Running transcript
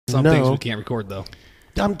Some things we can't record, though.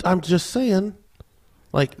 I'm just saying,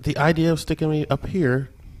 like, the idea of sticking me up here,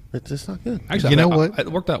 it's just not good. Actually, what?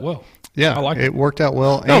 It worked out well. Yeah, I liked it. It worked out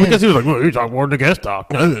well. No, because he was like, well, you talk more than the guest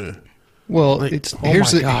talk. Well, like,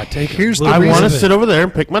 here's the I want to sit over there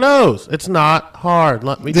and pick my nose. It's not hard.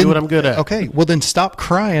 Let me do what I'm good at. Okay, well then stop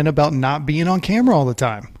crying about not being on camera all the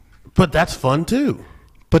time. But that's fun too.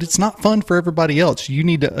 But it's not fun for everybody else. You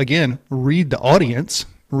need to, again, read the audience,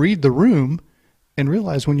 read the room, and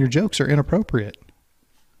realize when your jokes are inappropriate.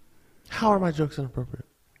 How are my jokes inappropriate?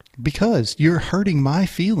 Because you're hurting my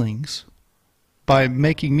feelings by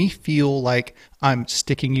making me feel like I'm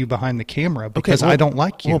sticking you behind the camera because I don't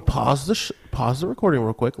like you. Well, pause the recording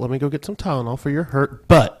real quick. Let me go get some Tylenol for your hurt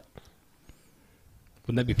butt.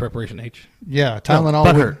 Wouldn't that be preparation H? Yeah, Tylenol. No,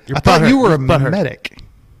 butt hurt. I thought you were a medic.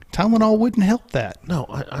 Tylenol wouldn't help that. No,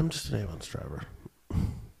 I'm just an ambulance driver.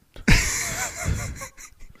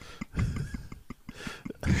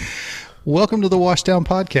 Welcome to the Washdown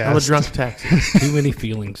podcast. I'm a drunk taxi. Too many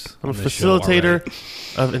feelings. I'm a facilitator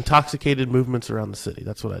of intoxicated movements around the city.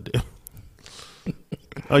 That's what I do.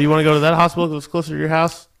 Oh, you want to go to that hospital that's closer to your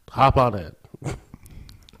house? Hop on it.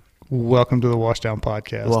 Welcome to the Washdown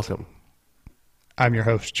podcast. Welcome. I'm your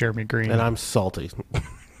host, Jeremy Greene. And I'm salty.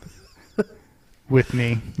 With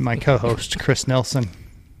me, my co-host, Chris Nelson.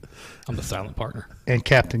 I'm the silent partner. And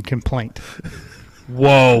Captain Complaint.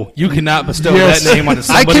 Whoa. You cannot bestow that name onto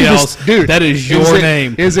somebody else. Dude, that is your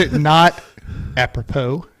name. Is it not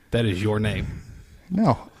apropos? That is your name.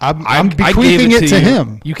 No. I'm bequeathing it to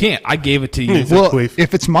him. You can't. I gave it to you. Well,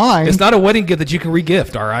 if it's mine. It's not a wedding gift that you can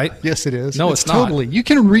re-gift, all right? Yes, it is. No, it's not. Totally. You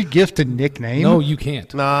can re-gift a nickname. No, you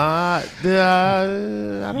can't. I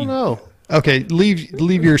don't know. Okay,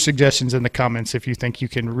 leave your suggestions in the comments if you think you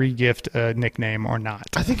can re-gift a nickname or not.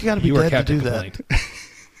 I think you got to be dead to do that.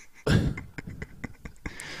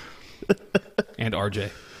 And RJ.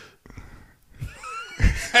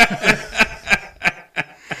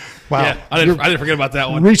 Wow. Yeah, I didn't forget about that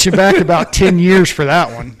one. Reaching back about 10 years for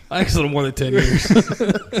that one. I think it's a little more than 10 years.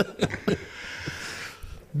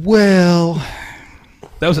 Well,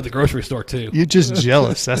 that was at the grocery store, too. You're just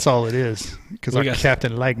jealous. That's all it is. Because our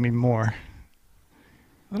captain liked me more.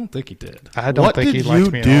 I don't think he did. I don't think he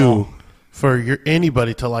liked me at all. What did you do for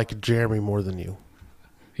anybody to like Jeremy more than you?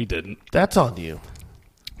 He didn't. That's on you.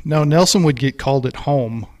 No, Nelson would get called at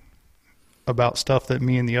home about stuff that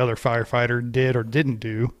me and the other firefighter did or didn't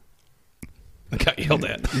do. I got yelled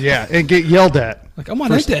at. Yeah, and get yelled at. Like, I'm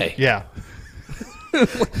on 8 day. Yeah. What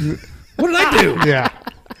did I do? Yeah.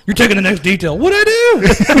 You're taking the next detail. What'd I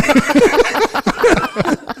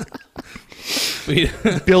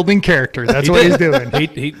do? Building character. That's what he's doing.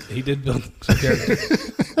 He did build some character.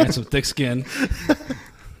 And some thick skin.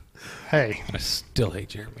 Hey. I still hate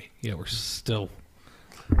Jeremy. Yeah, we're still,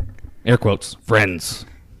 air quotes, friends.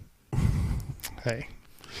 Hey.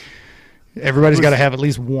 Everybody's got to have at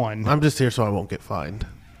least one. I'm just here so I won't get fined.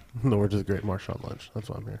 No, we're just Great Marsh on lunch. That's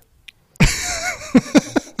why I'm here.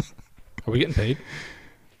 Are we getting paid?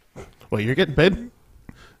 Wait, you're getting paid?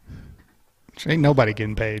 Ain't nobody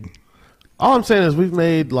getting paid. All I'm saying is we've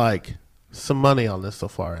made like some money on this so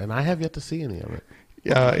far, and I have yet to see any of it.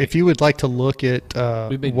 If you would like to look at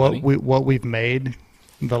what we've made,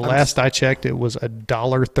 last I checked, it was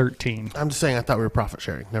 $1.13. I'm just saying I thought we were profit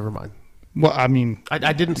sharing. Never mind. Well, I mean,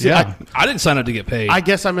 I didn't see. Yeah. I didn't sign up to get paid. I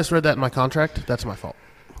guess I misread that in my contract. That's my fault.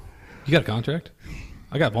 You got a contract?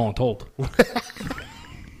 I got voluntold.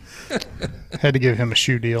 Had to give him a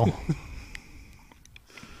shoe deal.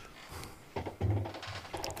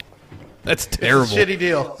 That's terrible. Shitty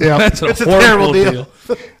deal. Yeah, That's It's a terrible deal.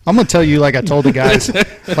 I'm gonna tell you, like I told the guys,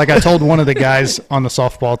 like I told one of the guys on the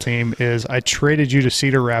softball team, is I traded you to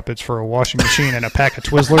Cedar Rapids for a washing machine and a pack of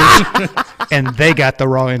Twizzlers, and they got the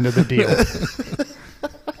raw end of the deal.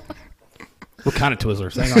 What kind of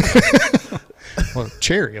Twizzlers? Hang on. Well,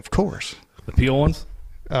 cherry, of course. The peel ones?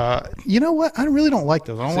 You know what? I really don't like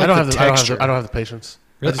those. I don't like the I texture. don't have the patience.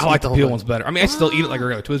 Really? I like the peel ones better. I mean, I still eat it like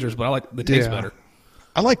regular Twizzlers, but I like the taste better.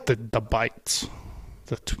 I like the bites.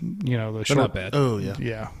 The They're short. not bad. Oh, yeah.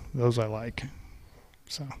 Yeah, those I like.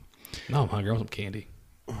 So. No, I'm hungry. I want some candy.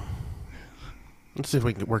 Let's see if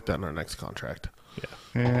we can work that in our next contract.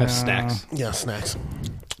 Yeah. Have snacks. Yeah, snacks.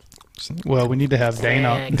 Well, we need to have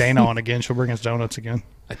Dana on again. She'll bring us donuts again.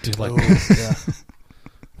 I do like yeah.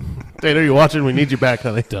 Dana, are you watching? We need you back,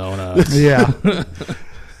 honey. donuts. Yeah.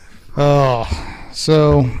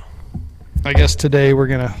 So I guess today we're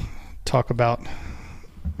going to talk about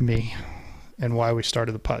me and why we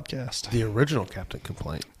started the podcast. The original Captain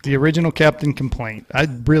Complaint. The original Captain Complaint. I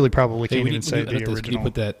really probably can't even say the Can original. you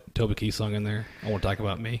put that Toby Keith song in there? I want to talk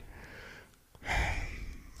about me.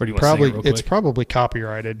 Or do you want to sing it real quick? It's probably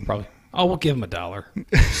copyrighted. Probably. Oh, we'll give him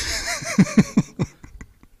 $1.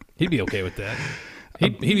 He'd be okay with that.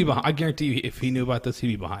 He'd be behind. I guarantee you, if he knew about this, he'd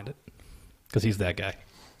be behind it because he's that guy.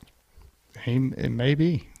 It may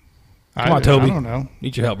be. Come on, Toby. I don't know.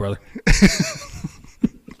 Need your help, brother.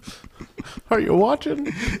 Are you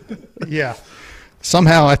watching? Yeah.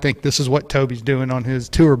 Somehow I think this is what Toby's doing on his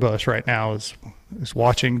tour bus right now is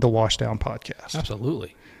watching the Washdown podcast.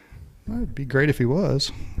 Absolutely. It'd be great if he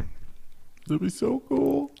was. That'd be so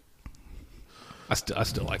cool. I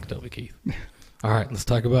still like Toby Keith. All right, let's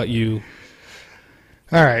talk about you.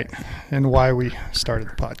 All right. And why we started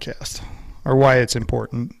the podcast, or why it's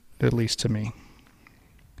important, at least to me.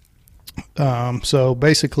 So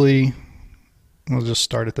basically, we'll just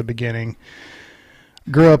start at the beginning.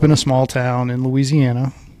 Grew up in a small town in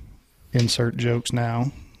Louisiana. Insert jokes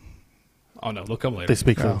now. Oh, no, they'll come later. They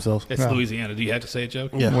speak for themselves. It's Louisiana. Do you have to say a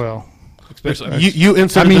joke? Yeah. Well, Especially, You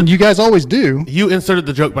inserted. you guys always do. You inserted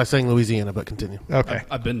the joke by saying Louisiana, but continue. Okay.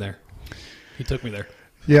 I've been there. He took me there.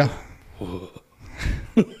 Yeah.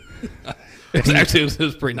 It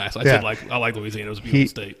was pretty nice. I like Louisiana. It was a beautiful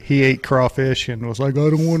state. He ate crawfish and was like, I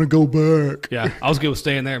don't want to go back. Yeah, I was good with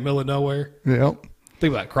staying there in the middle of nowhere. Yep.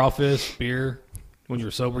 Think about crawfish, beer. When you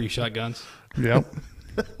were sober, you shot guns. Yep.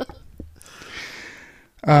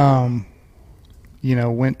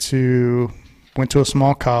 Went to a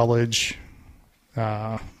small college in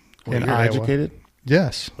Were you Iowa. educated?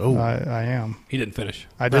 Yes. Oh. I am. He didn't finish.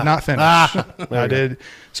 I did not finish. There I we go. did.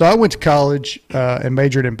 So I went to college and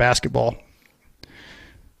majored in basketball,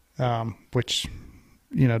 which,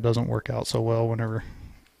 doesn't work out so well whenever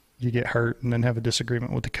you get hurt and then have a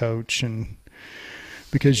disagreement with the coach. And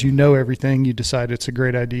because everything, you decide it's a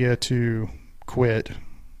great idea to quit,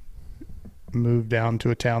 move down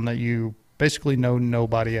to a town that you basically know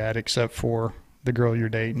nobody at except for the girl you're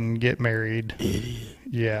dating, get married. Idiot.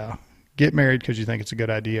 Yeah. Get married because you think it's a good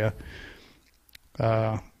idea.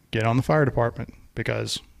 Get on the fire department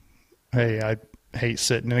because, hey, I hate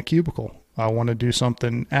sitting in a cubicle. I want to do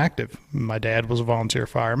something active. My dad was a volunteer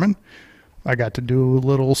fireman. I got to do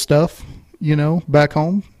little stuff, back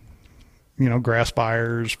home. Grass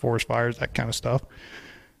fires, forest fires, that kind of stuff.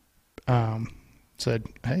 Said,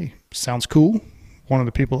 hey, sounds cool. One of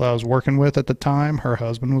the people that I was working with at the time, her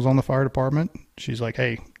husband was on the fire department. She's like,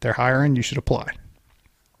 hey, they're hiring. You should apply.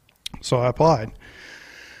 So I applied.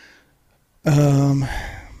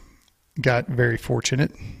 Got very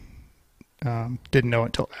fortunate. Didn't know it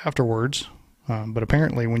until afterwards. But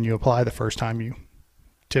apparently when you apply the first time, you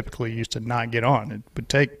typically used to not get on. It would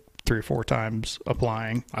take 3 or 4 times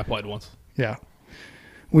applying. I applied once. Yeah.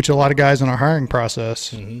 Which a lot of guys in our hiring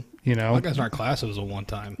process, My guys in our class, it was a one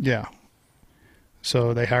time. Yeah.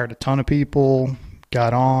 So they hired a ton of people,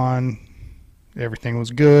 got on, everything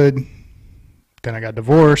was good. Then I got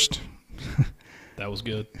divorced. That was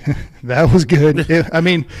good. That was good. It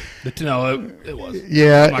was.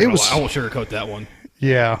 Yeah, I won't sugarcoat that one.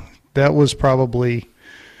 Yeah, that was probably.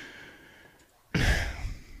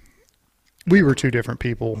 We were 2 different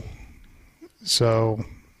people, so,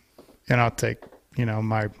 and I'll take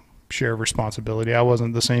my share of responsibility. I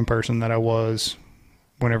wasn't the same person that I was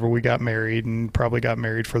whenever we got married, and probably got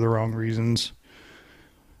married for the wrong reasons.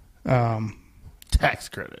 Tax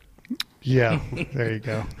credit. Yeah, there you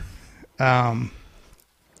go.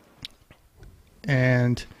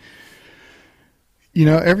 And,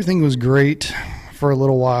 everything was great for a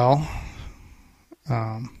little while,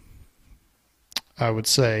 I would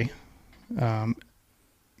say.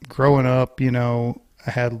 Growing up, I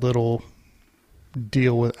had little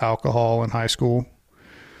deal with alcohol in high school,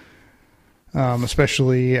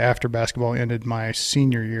 especially after basketball ended my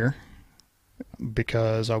senior year,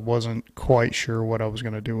 because I wasn't quite sure what I was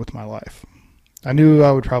going to do with my life. I knew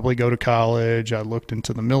I would probably go to college. I looked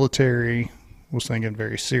into the military, was thinking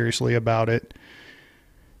very seriously about it.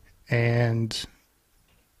 And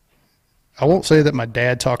I won't say that my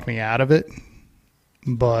dad talked me out of it,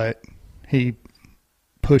 but he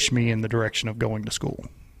pushed me in the direction of going to school.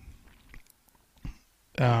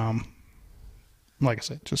 Like I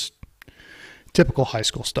said, just typical high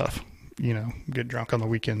school stuff, get drunk on the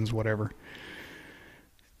weekends, whatever.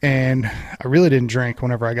 And I really didn't drink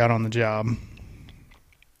whenever I got on the job.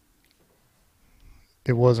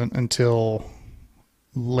 It wasn't until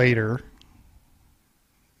later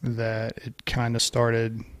that it kind of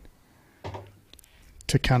started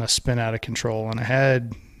to kind of spin out of control. And I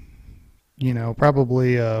had,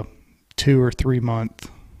 probably a 2 or 3 month,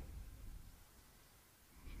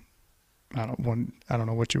 I don't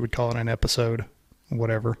know what you would call it, an episode,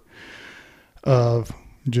 whatever, of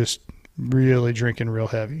just really drinking real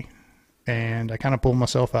heavy. And I kind of pulled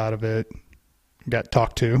myself out of it. got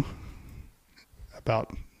talked to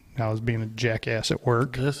about how I was being a jackass at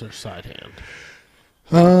work. This or side hand?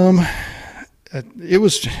 It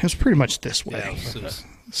was pretty much this way. Yeah, it was,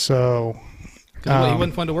 So, he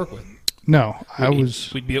wasn't fun to work with. no,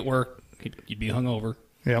 We'd be at work. You'd be hungover.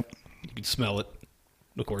 Yep. You could smell it.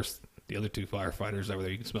 Of course, the other two firefighters over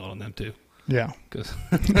there, you could smell it on them too. Yeah. Because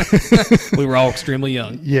we were all extremely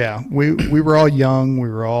young. Yeah. We were all young. We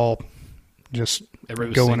were all just Everybody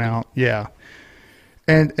was going single. out. Yeah.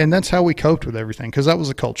 And that's how we coped with everything, because that was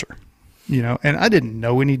the culture, and I didn't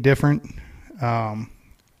know any different. And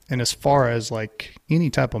as far as like any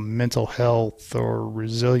type of mental health or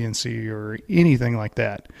resiliency or anything like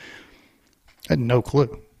that, I had no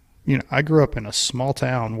clue. I grew up in a small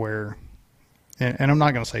town where, and I'm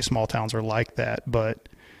not going to say small towns are like that, but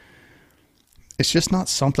it's just not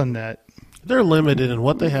something that, They're limited in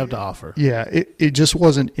what they have to offer. yeah, it just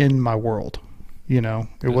wasn't in my world.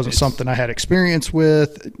 It wasn't something I had experience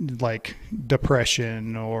with, like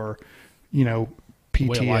depression or, PTS. The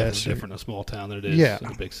way of life is different in a small town than it is Yeah. in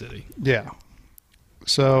a big city. Yeah.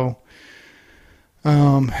 So,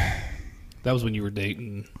 That was when you were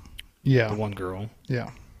dating yeah, the one girl.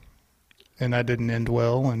 yeah. And that didn't end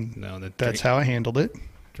well, and No, that's how I handled it.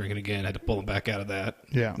 drinking again. Had to pull him back out of that.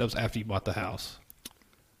 Yeah. That was after you bought the house.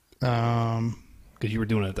 Um, Because you were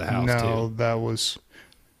doing it at the house no, too.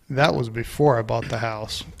 that was before I bought the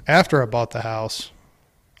house. After I bought the house,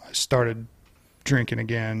 I started drinking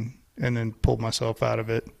again, and then pulled myself out of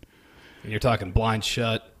it. And you're talking blinds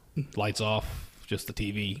shut, lights off, just the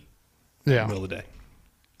TV in Yeah. the middle of the day.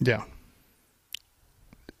 Yeah.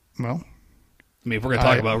 Well, I mean, if we're going to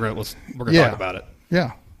talk about it, we're going to Yeah. talk about it.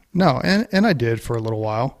 yeah. No, and I did for a little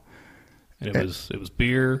while. And it was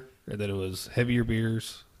beer, and then it was heavier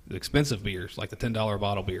beers, the expensive beers, like the $10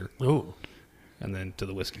 bottle beer, Ooh. and then to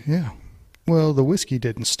the whiskey. Yeah. Well, the whiskey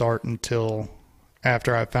didn't start until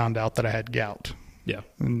after I found out that I had gout. Yeah.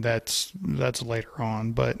 And that's later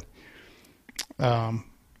on. But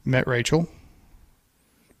met Rachel,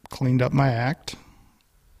 cleaned up my act,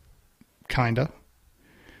 kinda.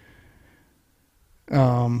 Did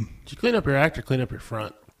you clean up your act or clean up your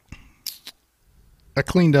front? I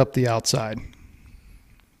cleaned up the outside.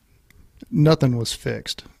 Nothing was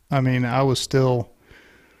fixed. I mean, I was still,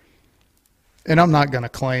 and I'm not going to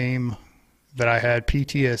claim that I had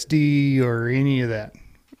PTSD or any of that.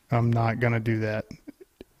 I'm not going to do that.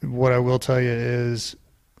 What I will tell you is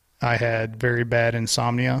I had very bad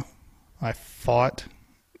insomnia. I fought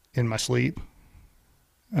in my sleep.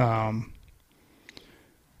 I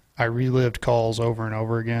relived calls over and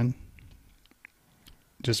over again.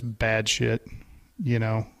 Just bad shit,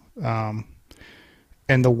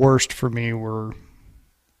 And the worst for me were,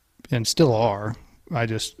 and still are,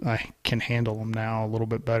 I can handle them now a little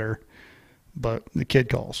bit better, but the kid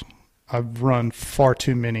calls. I've run far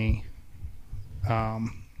too many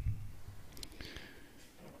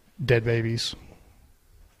dead babies,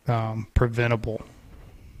 preventable,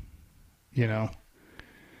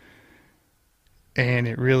 and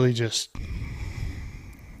it really just,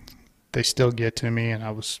 they still get to me, and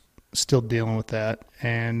I was still dealing with that.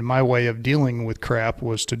 And my way of dealing with crap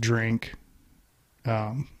was to drink,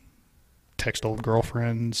 text old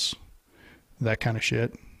girlfriends, that kind of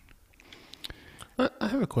shit. I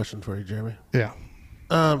have a question for you, Jeremy. Yeah.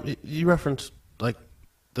 You referenced like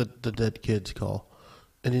the dead kids call,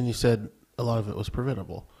 and then you said a lot of it was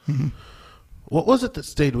preventable. Mm-hmm. What was it that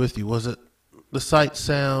stayed with you? Was it the sight,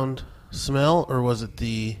 sound, smell, or was it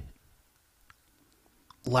the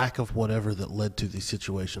lack of whatever that led to the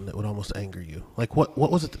situation that would almost anger you? Like what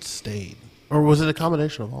was it that stayed, or was it a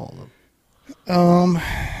combination of all of them?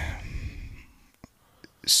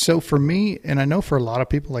 So for me, and I know for a lot of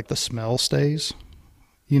people, like the smell stays,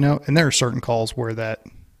 and there are certain calls where that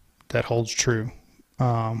holds true.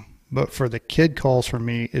 But for the kid calls, for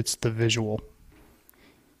me, it's the visual.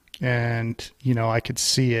 And, I could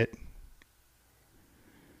see it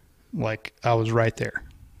like I was right there.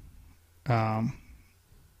 I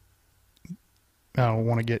don't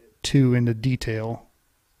want to get too into detail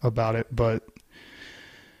about it, but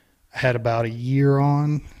I had about a year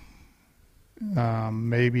on,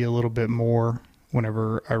 maybe a little bit more,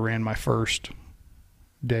 whenever I ran my first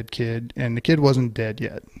dead kid, and the kid wasn't dead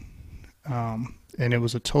yet. And it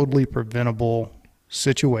was a totally preventable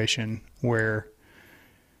situation where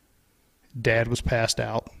dad was passed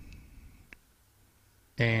out,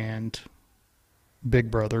 and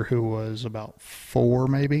big brother, who was about 4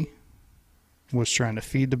 maybe, was trying to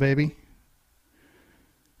feed the baby,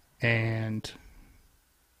 and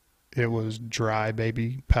it was dry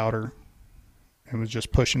baby powder and was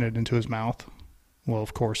just pushing it into his mouth. Well,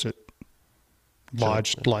 of course, it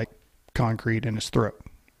lodged like concrete in his throat,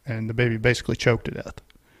 and the baby basically choked to death.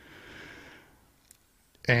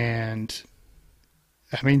 And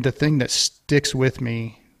I mean, the thing that sticks with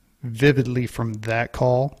me vividly from that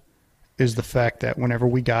call is the fact that whenever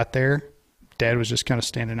we got there, Dad was just kind of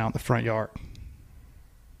standing out in the front yard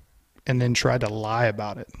and then tried to lie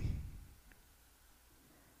about it.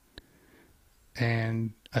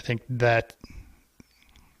 And I think that,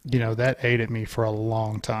 you know, that ate at me for a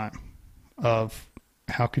long time of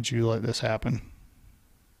how could you let this happen?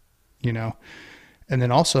 You know, and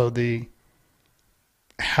then also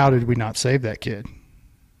how did we not save that kid?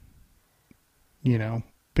 You know,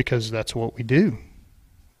 because that's what we do.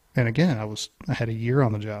 And again, I had a year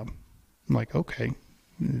on the job. I'm like, okay,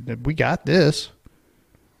 we got this.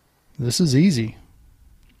 This is easy.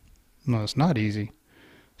 No, it's not easy.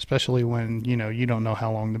 Especially when, you know, you don't know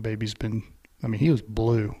how long the baby's been. I mean, he was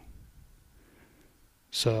blue.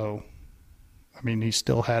 So, I mean, he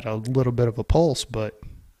still had a little bit of a pulse, but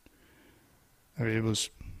I mean,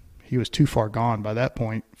 he was too far gone by that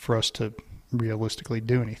point for us to realistically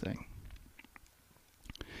do anything.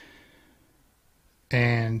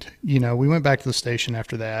 And, you know, we went back to the station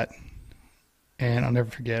after that, and I'll never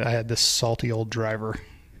forget, I had this salty old driver.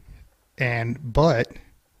 But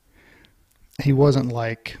he wasn't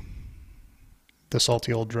like the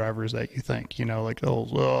salty old drivers that you think, you know, like,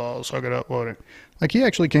 oh, suck it up, whatever. Like, he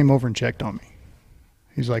actually came over and checked on me.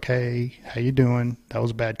 He's like, hey, how you doing? That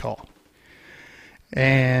was a bad call.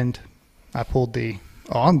 And I pulled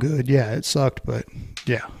I'm good. Yeah, it sucked, but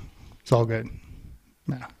yeah, it's all good.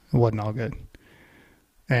 No, it wasn't all good.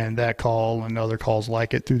 And that call and other calls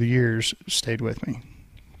like it through the years stayed with me.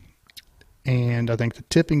 And I think the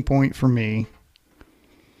tipping point for me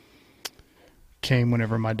came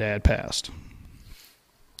whenever my dad passed.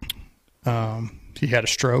 He had a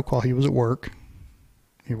stroke while he was at work.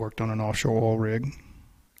 He worked on an offshore oil rig.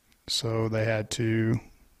 So they had to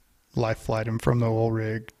life flight him from the oil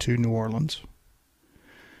rig to New Orleans.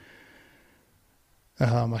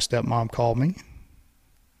 My stepmom called me.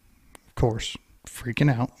 Of course,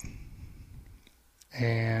 freaking out.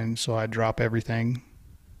 And so I drop everything,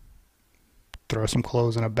 throw some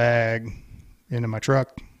clothes in a bag into my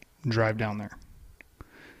truck, and drive down there.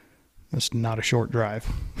 That's not a short drive.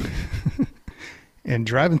 And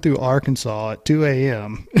driving through Arkansas at 2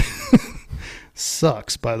 a.m.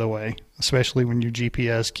 sucks, by the way, especially when your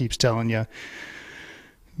GPS keeps telling you,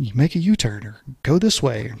 you make a U-turn or go this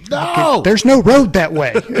way. No! There's no road that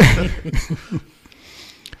way.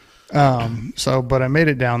 But I made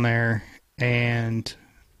it down there, and,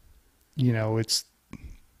 you know, it's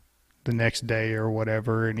the next day or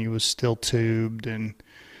whatever, and he was still tubed, and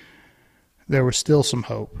there was still some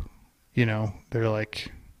hope. You know, they're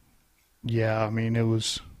like, yeah, I mean, it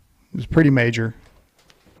was pretty major.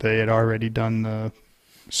 They had already done the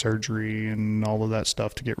surgery and all of that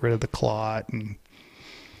stuff to get rid of the clot, and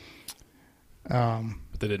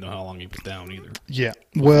But they didn't know how long he was down either. yeah,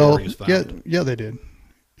 Before well, he was found. yeah, they did.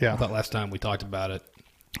 Yeah, I thought last time we talked about it,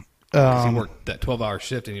 'cause he worked that 12-hour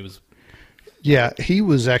shift and he was. yeah, he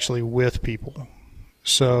was actually with people.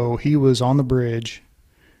 So he was on the bridge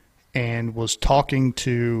and was talking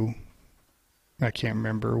to, I can't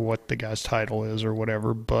remember what the guy's title is or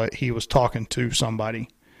whatever, but he was talking to somebody.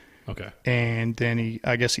 Okay. And then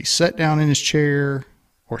I guess he sat down in his chair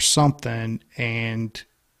or something, and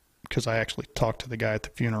because I actually talked to the guy at the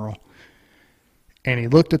funeral, and he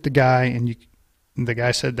looked at the guy, and the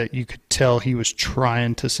guy said that you could tell he was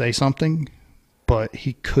trying to say something, but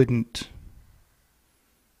he couldn't,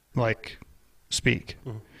 like, speak.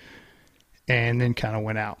 Mm-hmm. And then kind of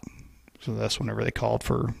went out. So that's whenever they called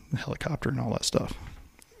for the helicopter and all that stuff.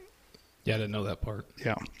 Yeah, I didn't know that part.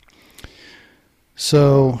 Yeah.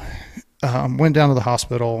 So went down to the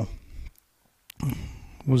hospital,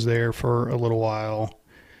 was there for a little while.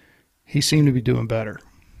 He seemed to be doing better.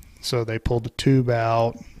 So they pulled the tube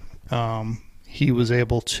out. He was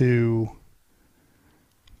able to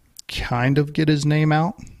kind of get his name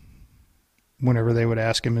out whenever they would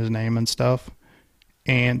ask him his name and stuff.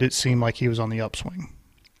 And it seemed like he was on the upswing.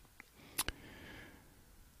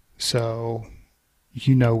 So,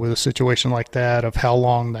 you know, with a situation like that, of how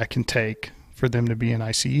long that can take for them to be in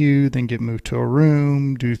ICU, then get moved to a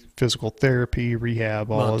room, do physical therapy,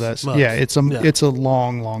 rehab, all of that. Months. Yeah, it's a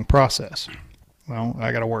long, long process. Well,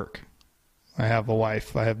 I got to work. I have a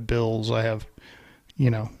wife. I have bills. I have,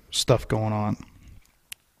 you know, stuff going on.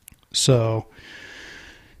 So,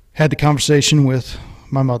 had the conversation with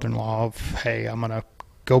my mother-in-law of, hey, I'm going to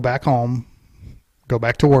go back home, go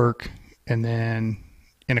back to work, and then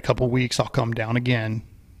in a couple of weeks I'll come down again,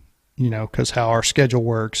 you know, because how our schedule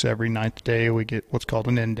works, every ninth day we get what's called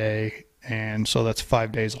an end day, and so that's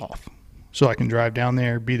 5 days off. so I can drive down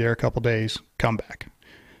there, be there a couple days, come back.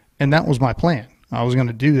 And that was my plan. I was going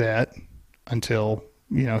to do that until,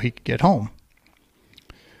 he could get home.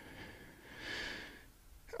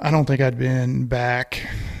 I don't think I'd been back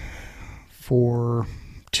for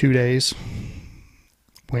 2 days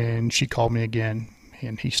when she called me again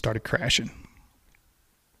and he started crashing.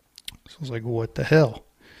 So I was like, what the hell?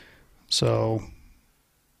 So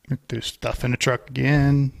threw stuff in the truck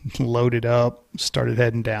again, loaded up, started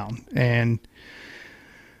heading down. And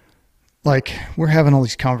like, we're having all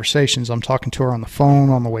these conversations. I'm talking to her on the phone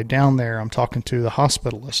on the way down there. I'm talking to the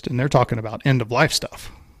hospitalist, and they're talking about end-of-life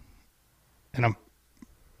stuff. And I'm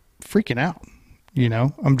freaking out.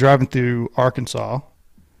 I'm driving through Arkansas,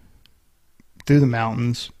 through the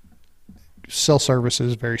mountains. Cell service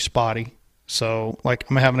is very spotty. So, like,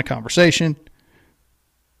 I'm having a conversation,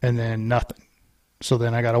 and then nothing. So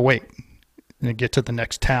then I got to wait and get to the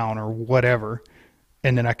next town or whatever,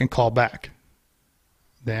 and then I can call back.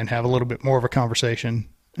 Then have a little bit more of a conversation,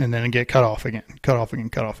 and then get cut off again.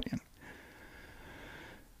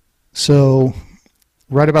 So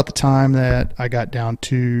right about the time that I got down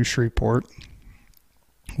to Shreveport,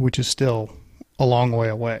 which is still a long way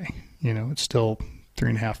away, it's still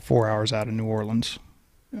 3.5, 4 hours out of New Orleans,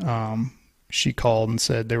 she called and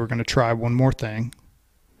said they were going to try one more thing,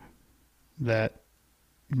 that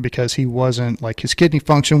because he wasn't, like, his kidney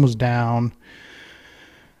function was down,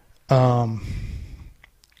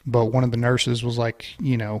 but one of the nurses was like,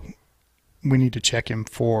 we need to check him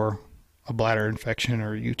for a bladder infection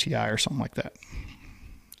or a UTI or something like that.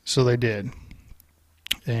 So they did.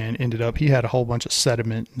 And ended up, he had a whole bunch of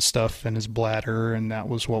sediment and stuff in his bladder, and that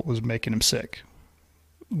was what was making him sick.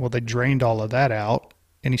 Well, they drained all of that out,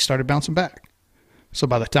 and he started bouncing back. So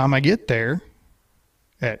by the time I get there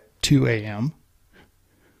at 2 a.m.,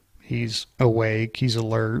 he's awake, he's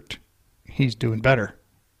alert, he's doing better.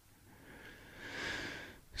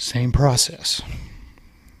 Same process.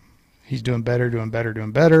 He's doing better.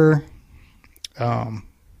 Whenever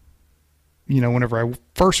I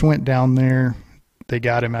first went down there, they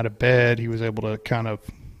got him out of bed. He was able to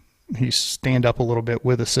he stand up a little bit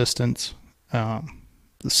with assistance. The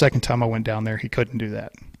second time I went down there, he couldn't do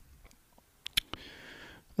that.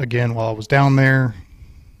 Again, while I was down there,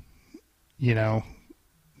 the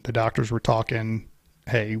doctors were talking,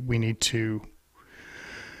 hey, we need to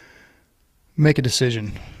make a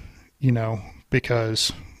decision,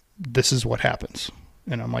 because this is what happens.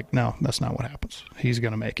 And I'm like, no, that's not what happens. He's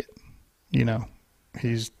going to make it.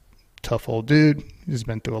 He's a tough old dude. He's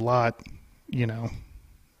been through a lot,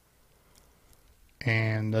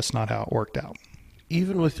 and that's not how it worked out.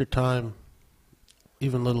 Even with your time,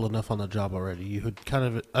 even little enough on the job already, you had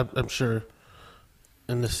I'm sure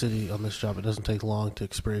in this city on this job, it doesn't take long to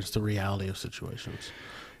experience the reality of situations.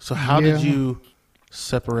 So how did you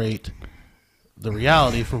separate the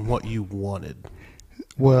reality from what you wanted?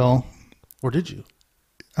 Well, or did you?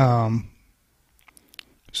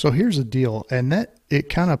 So here's the deal, and that it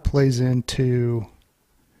kind of plays into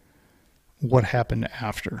what happened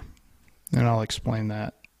after, and I'll explain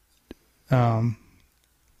that.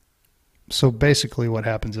 So basically what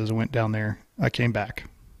happens is I went down there, I came back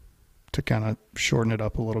to kind of shorten it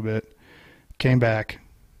up a little bit, came back,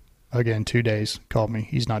 again, 2 days, called me,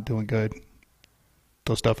 he's not doing good,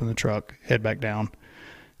 throw stuff in the truck, head back down,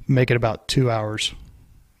 make it about 2 hours,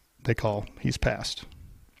 they call, he's passed.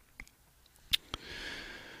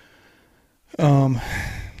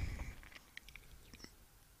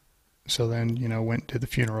 So then, went to the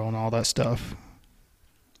funeral and all that stuff.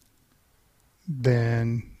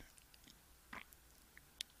 Then,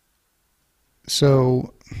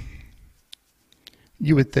 so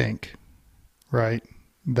you would think, right,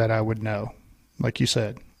 that I would know. Like you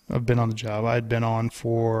said, I've been on the job. I'd been on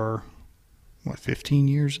for, 15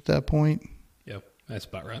 years at that point? Yep, that's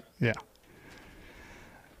about right. Yeah.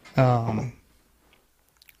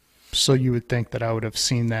 So you would think that I would have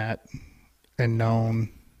seen that and known,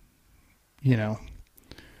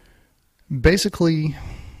 basically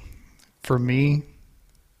for me,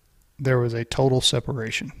 there was a total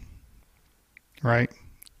separation, right?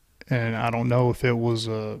 And I don't know if it was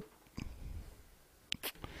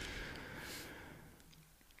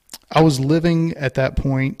I was living at that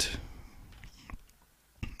point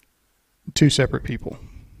two separate people.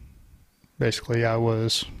 Basically, I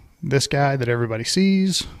was this guy that everybody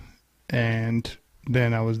sees, and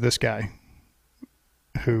then I was this guy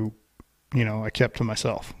who, I kept to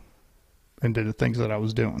myself and did the things that I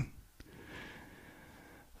was doing.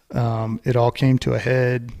 It all came to a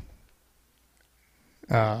head.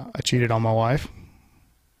 I cheated on my wife,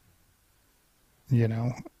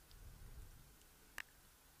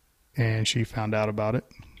 and she found out about it.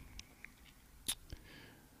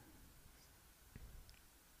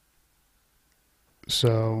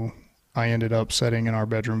 So I ended up sitting in our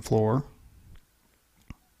bedroom floor,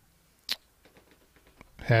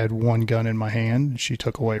 had one gun in my hand she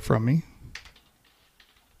took away from me.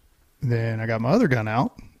 Then I got my other gun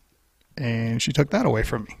out and she took that away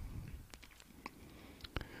from me.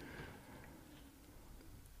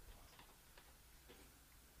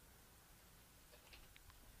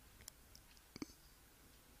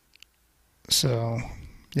 So,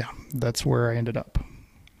 yeah, that's where I ended up.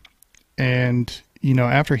 And, you know,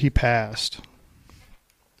 after he passed,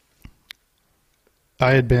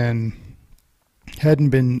 I'd been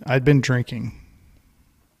drinking.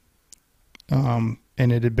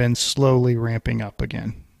 And it had been slowly ramping up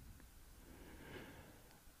again.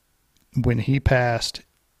 When he passed,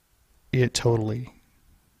 it totally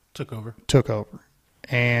Took over.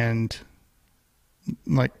 And,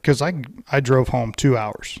 like, because I drove home 2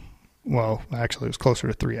 hours. Well, actually, it was closer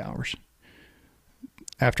to 3 hours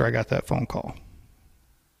after I got that phone call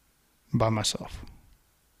by myself.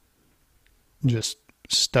 Just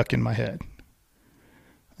stuck in my head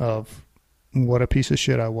of what a piece of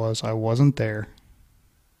shit I was. I wasn't there.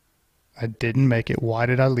 I didn't make it. Why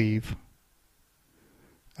did I leave?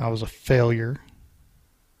 I was a failure,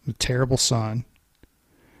 a terrible son.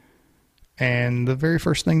 And the very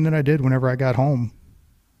first thing that I did whenever I got home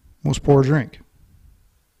was pour a drink.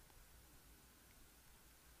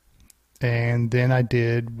 And then I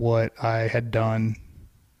did what I had done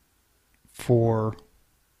for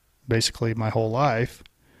basically my whole life,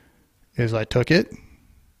 is I took it,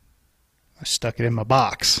 I stuck it in my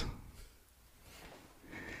box,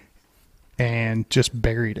 and just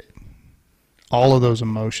buried it. All of those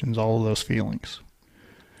emotions, all of those feelings.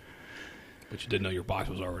 But you didn't know your box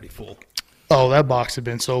was already full. Oh, that box had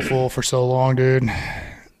been so full for so long, dude.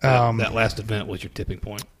 That last event was your tipping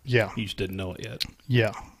point. Yeah. You just didn't know it yet.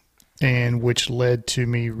 Yeah. And which led to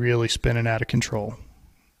me really spinning out of control.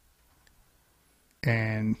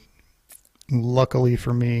 And luckily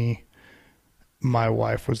for me, my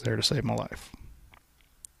wife was there to save my life.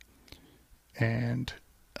 And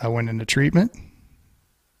I went into treatment.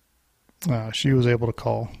 She was able to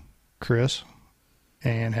call Chris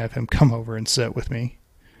and have him come over and sit with me.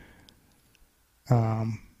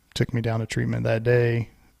 Took me down to treatment that day.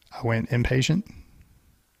 I went inpatient.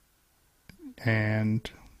 And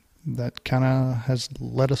that kind of has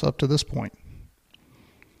led us up to this point.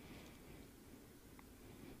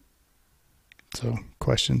 So,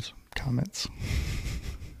 questions, comments?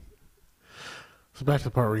 So back to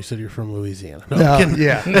the part where you said you're from Louisiana.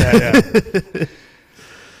 Yeah.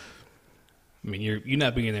 I mean, you're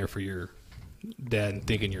not being there for your dad and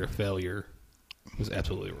thinking you're a failure was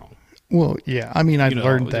absolutely wrong. Well, yeah. I mean, I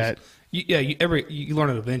learned that. You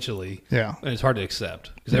learn it eventually. Yeah. And it's hard to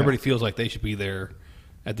accept because everybody feels like they should be there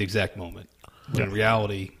at the exact moment. But in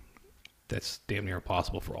reality, that's damn near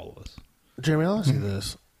impossible for all of us. Jeremy, I'll ask you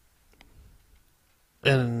this.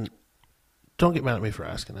 And don't get mad at me for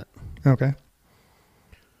asking it. Okay.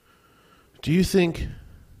 Do you think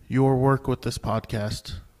your work with this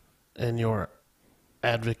podcast and your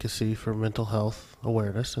advocacy for mental health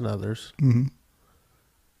awareness and others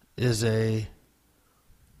is a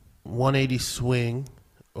 180 swing,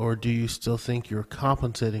 or do you still think you're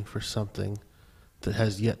compensating for something that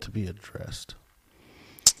has yet to be addressed?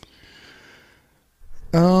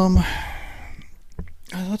 That's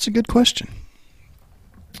a good question.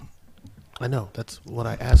 I know. That's what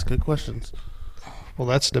I ask. Good questions. Well,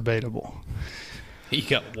 that's debatable. He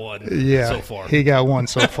got one so far. He got one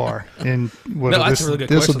so far. And that's a really good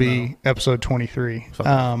this will question, be episode 23.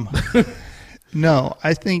 No,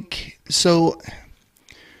 I think so.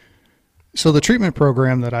 So the treatment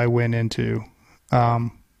program that I went into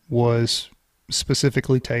was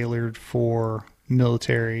specifically tailored for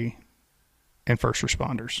military and first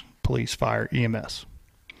responders, police, fire, EMS.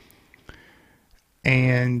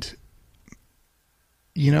 And,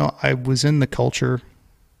 you know, I was in the culture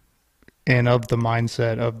and of the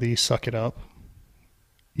mindset of the suck it up,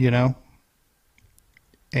 you know?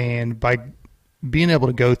 And by being able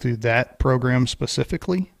to go through that program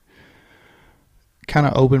specifically, kind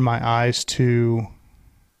of opened my eyes to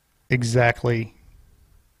exactly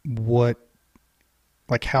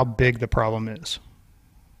how big the problem is,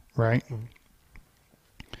 right? Mm-hmm.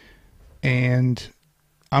 And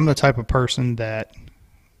I'm the type of person that,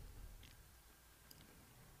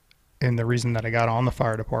 and the reason that I got on the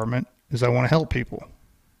fire department is I want to help people,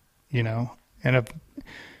 you know, and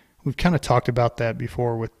we've kind of talked about that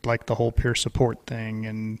before with like the whole peer support thing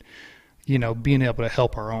and, you know, being able to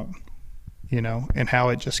help our own, you know, and how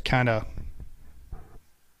it just kind of,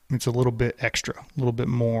 it's a little bit extra, a little bit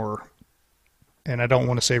more. And I don't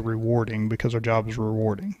want to say rewarding because our job is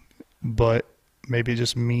rewarding, but maybe it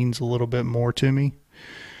just means a little bit more to me.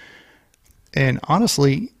 And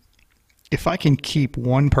honestly, if I can keep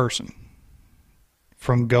one person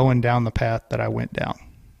from going down the path that I went down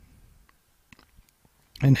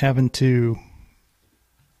and having to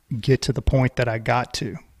get to the point that I got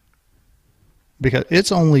to, because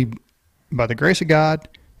it's only by the grace of God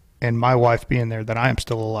and my wife being there that I am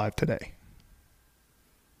still alive today.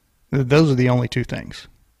 Those are the only two things.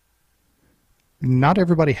 Not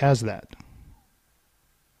everybody has that.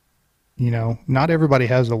 You know, not everybody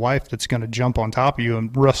has the wife that's going to jump on top of you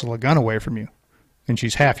and wrestle a gun away from you, and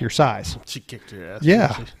she's half your size. She kicked your ass.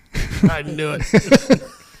 Yeah. I knew it.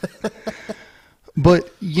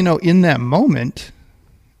 But, you know, in that moment,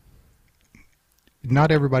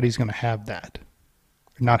 not everybody's going to have that.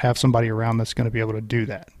 Not have somebody around that's going to be able to do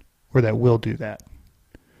that, or that will do that,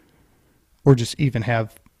 or just even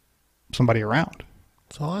have somebody around.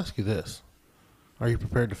 So I'll ask you this. Are you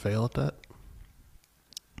prepared to fail at that?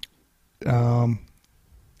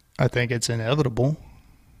 I think it's inevitable.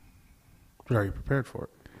 But are you prepared for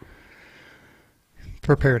it?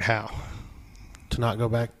 Prepared how? To not go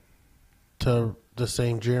back to the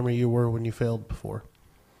same Jeremy you were when you failed before?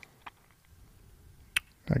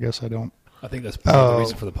 I guess I don't. I think that's part of the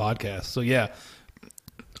reason for the podcast. So, yeah,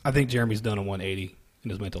 I think Jeremy's done a 180 in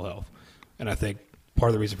his mental health. And I think part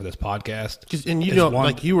of the reason for this podcast. And you know,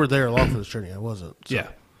 like you were there along for this journey. I wasn't. So. Yeah.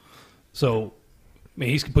 So, I mean,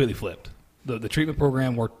 he's completely flipped. The treatment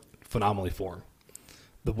program worked phenomenally for him.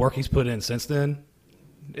 The work he's put in since then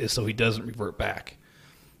is so he doesn't revert back.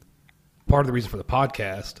 Part of the reason for the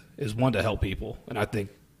podcast is, one, to help people. And I think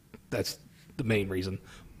that's the main reason.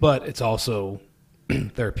 But it's also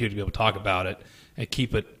therapeutic to be able to talk about it and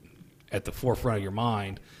keep it at the forefront of your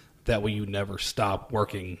mind. That way you never stop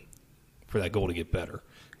working for that goal to get better.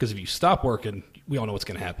 Because if you stop working, we all know what's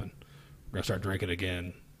going to happen. We're going to start drinking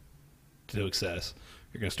again to excess.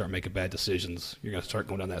 You're going to start making bad decisions. You're going to start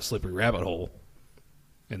going down that slippery rabbit hole.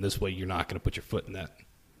 And this way you're not going to put your foot in that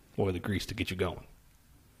oily grease to get you going.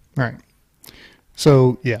 Right.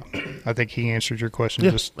 So, yeah, I think he answered your question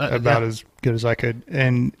just about as good as I could.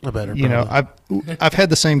 And, you know, I've had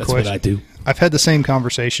the same That's question. what I do. I've had the same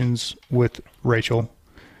conversations with Rachel.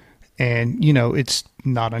 And, you know, it's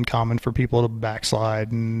not uncommon for people to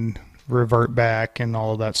backslide and revert back and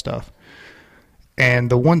all of that stuff. And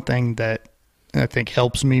the one thing that I think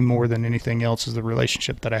helps me more than anything else is the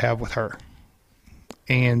relationship that I have with her.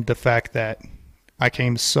 And the fact that I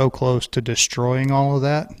came so close to destroying all of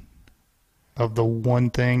that, of the one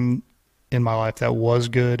thing in my life that was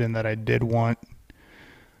good and that I did want.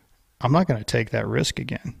 I'm not going to take that risk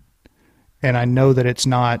again. And I know that it's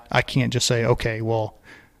not, I can't just say, okay, well,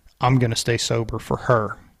 I'm going to stay sober for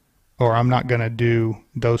her, or I'm not going to do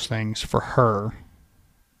those things for her.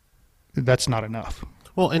 That's not enough.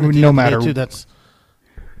 Well, and no matter too,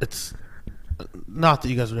 it's not that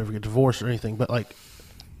you guys would ever get divorced or anything, but like,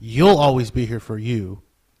 you'll always be here for you.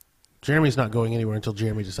 Jeremy's not going anywhere until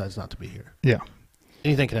Jeremy decides not to be here. Yeah.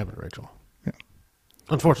 Anything can happen to Rachel. Yeah.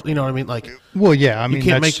 Unfortunately, you know what I mean? Like, well, yeah, I mean,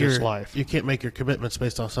 that's make just life. You can't make your commitments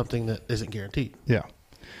based on something that isn't guaranteed. Yeah.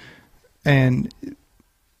 And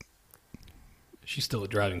she's still a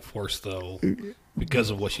driving force, though, because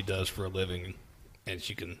of what she does for a living, and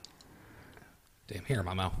she can, damn hair in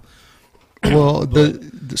my mouth. Well,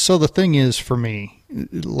 so the thing is for me,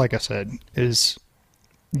 like I said, is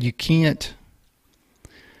you can't.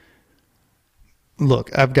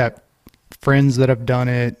 Look, I've got friends that have done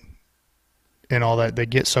it and all that. They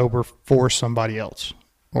get sober for somebody else.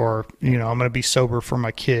 Or, you know, I'm going to be sober for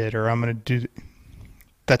my kid, or I'm going to do.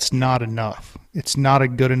 That's not enough. It's not a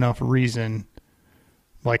good enough reason,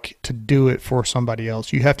 like, to do it for somebody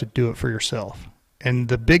else. You have to do it for yourself. And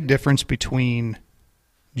the big difference between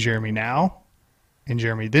Jeremy now and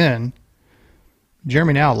Jeremy then,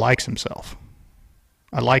 Jeremy now likes himself.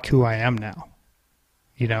 I like who I am now.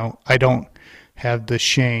 You know, I don't have the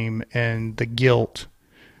shame and the guilt.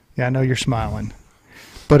 Yeah, I know you're smiling.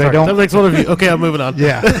 But sorry, I don't. That makes one of you. Okay, I'm moving on.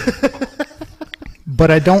 Yeah. But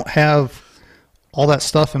I don't have all that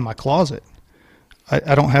stuff in my closet.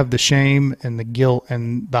 I don't have the shame and the guilt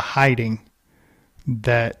and the hiding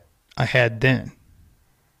that I had then.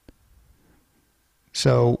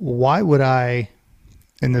 So why would I,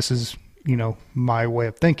 and this is, you know, my way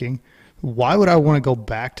of thinking, why would I want to go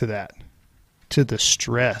back to that, to the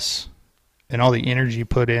stress and all the energy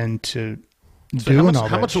put into doing all that?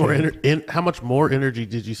 How much more energy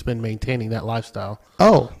did you spend maintaining that lifestyle?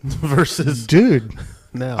 Oh, versus dude,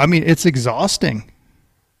 now. I mean, it's exhausting.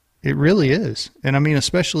 It really is. And I mean,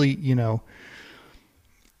 especially, you know,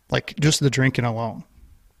 like just the drinking alone.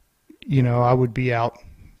 You know, I would be out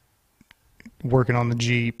working on the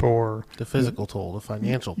Jeep or The physical toll, the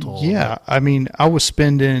financial toll. yeah. I mean, I was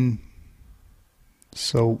spending.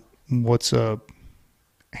 So what's a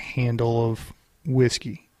handle of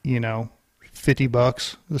whiskey?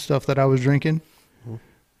 $50. The stuff that I was drinking.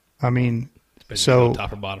 I mean, so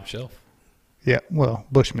top or bottom shelf, yeah. Well,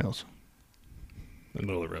 Bushmills. in the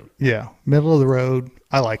middle of the road. Yeah, middle of the road.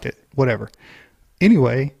 I liked it. Whatever.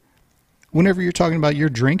 Anyway, whenever you're talking about you're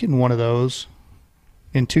drinking one of those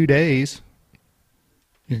in 2 days,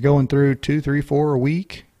 you're going through 2, 3, 4 a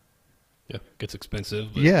week. Yeah, gets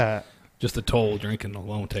expensive. But Yeah. just the toll drinking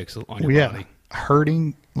alone takes on your Yeah. body.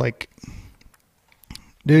 Hurting like,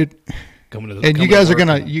 dude. Coming to the, And you coming to guys are work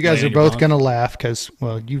gonna, and you guys are laying in your both bunk. gonna laugh because,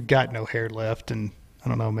 well, you've got no hair left, and I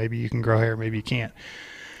don't know, maybe you can grow hair, maybe you can't.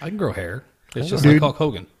 I can grow hair. It's just Dude. like Hulk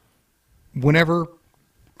Hogan. Whenever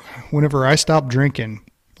I stopped drinking,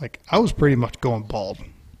 like I was pretty much going bald.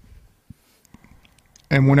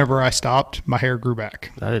 And whenever I stopped, my hair grew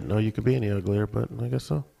back. I didn't know you could be any uglier, but I guess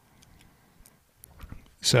so.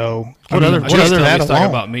 So What other- just what other- that He's talking alone,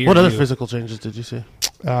 about me. What or other you. physical changes did you see?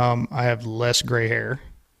 I have less gray hair.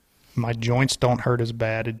 My joints don't hurt as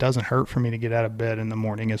bad. It doesn't hurt for me to get out of bed in the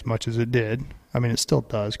morning as much as it did. I mean, it still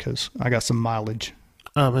does because I got some mileage.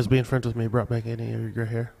 Has being friends with me brought back any of your gray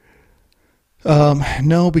hair?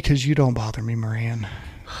 No, because you don't bother me, Moran.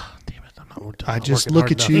 Damn it! I'm not. I just look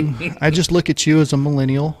at you. I just look at you as a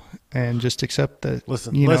millennial and just accept that.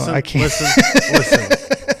 Listen, I can't. listen.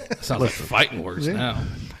 Sounds like fighting words now.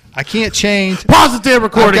 I can't change. Pause the damn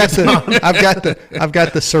recording. I've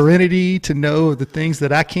got the serenity to know the things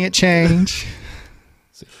that I can't change.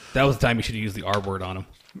 See, that was the time you should have used the R word on him.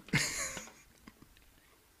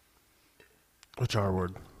 Which R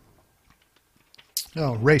word?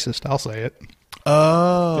 Oh, racist! I'll say it.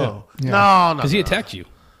 Oh. Yeah. No. Because he attacked you.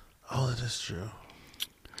 Oh, that is true.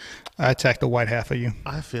 I attacked the white half of you.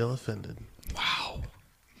 I feel offended. Wow.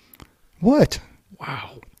 What?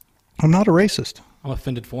 Wow. I'm not a racist. I'm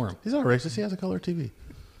offended for him. He's not racist. He has a color TV.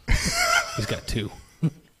 He's got two.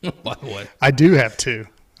 By the way. I do have two.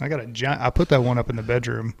 I got a giant. I put that one up in the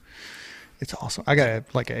bedroom. It's awesome. I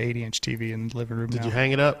got like an 80-inch TV in the living room Did now. you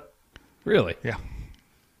hang it up? Really? Yeah.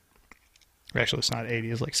 Actually, it's not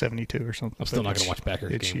 80. It's like 72 or something. I'm still But not going to it's- watch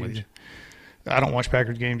Packers it's game with huge. you. I don't watch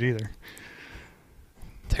Packers games either.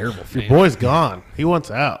 Terrible fan. Your boy's gone. He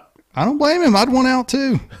wants out. I don't blame him. I'd want out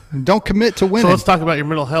too. Don't commit to So winning. let's talk about your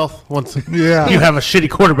mental health once Yeah. you have a shitty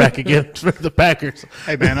quarterback again for the Packers.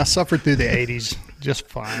 Hey, man, I suffered through the 80s just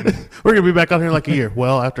fine. We're going to be back on here in like a year.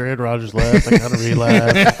 Well, after Ed Rodgers left, I kind of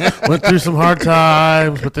relapsed. Went through some hard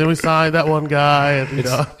times, but then we signed that one guy.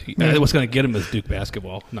 And, What's going to get him is Duke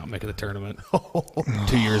basketball, not making the tournament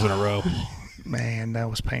 2 years in a row. Man, that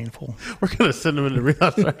was painful. we're going to send him into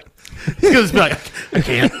relapse. Right? He's going to be like, I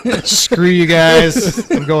can't. Screw you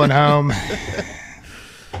guys. I'm going home.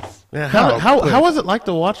 Yeah, No, how was it like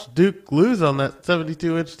to watch Duke lose on that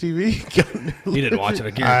 72-inch TV? He didn't watch it.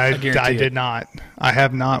 I guarantee I it. did not. I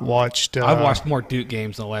have not watched. I've watched more Duke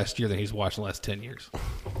games in the last year than he's watched in the last 10 years.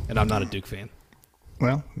 And I'm not a Duke fan.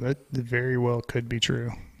 Well, that very well could be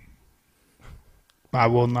true. I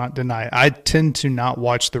will not deny it. I tend to not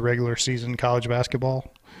watch the regular season college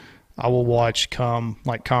basketball. I will watch come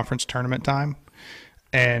like conference tournament time.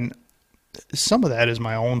 And some of that is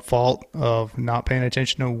my own fault of not paying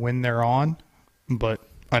attention to when they're on, but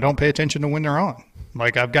I don't pay attention to when they're on.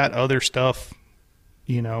 Like I've got other stuff,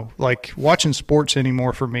 like watching sports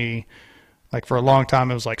anymore for me. Like for a long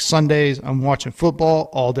time, it was like Sundays, I'm watching football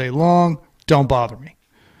all day long. Don't bother me.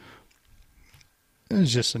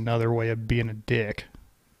 It's just another way of being a dick,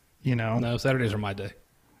 No, Saturdays are my day.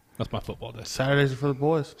 That's my football day. Saturdays are for the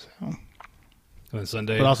boys. And then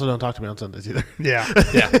Sunday. But also don't talk to me on Sundays either. Yeah.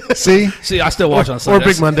 yeah. See, I still watch on Or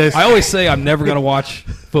Sundays. Big Mondays. I always say I'm never going to watch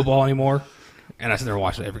football anymore. And I sit there and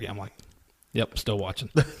watch it every game. I'm like, yep, still watching.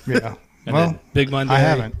 yeah. And Well, then Big Monday. I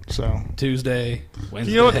haven't. So Tuesday,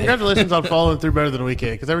 Wednesday. You know what? Congratulations on following through better than a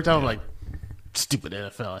weekend. Because every time I'm like, stupid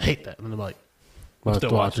NFL. I hate that. And then I'm like,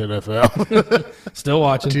 Still watch watching. NFL. Still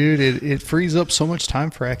watching. dude, it frees up so much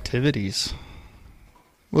time for activities.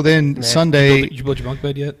 Well, then Nah. Sunday, Did you build your bunk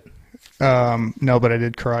bed yet? no, but I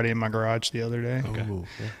did karate in my garage the other day. Okay. Ooh,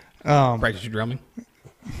 yeah. Practice your drumming?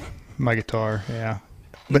 My guitar, yeah.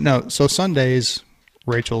 But no, so Sundays,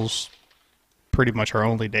 Rachel's pretty much our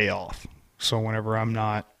only day off. So whenever I'm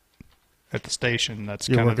not at the station, that's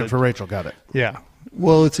You're kind working of for Rachel. Got it. yeah.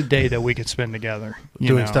 Well, it's a day that we could spend together.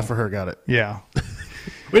 Doing stuff for her. Got it. Yeah.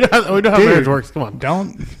 We know how Dude. marriage works. Come on.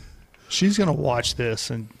 Don't. She's gonna watch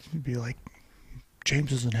this and be like,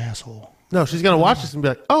 James is an asshole. No, she's going to watch this and be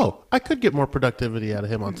like, oh, I could get more productivity out of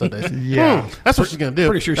him on Sundays. Yeah. That's what she's going to do.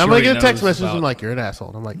 Pretty sure she I'm going to already get a text knows message and about- like, you're an asshole.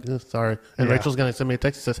 And I'm like, sorry. And Yeah. Rachel's going to send me a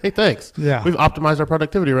text that says, hey, thanks. Yeah. We've optimized our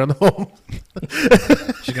productivity around the home.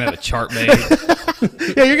 She's gonna have a chart made.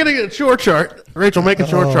 Yeah, you're going to get a chore chart. Rachel, make a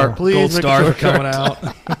chore chart, please. Gold make stars a are chore coming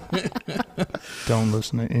chart. out. Don't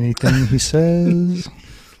listen to anything he says.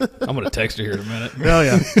 I'm gonna text her here in a minute. Oh,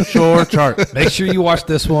 yeah. Chore chart. Make sure you watch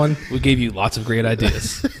this one. We gave you lots of great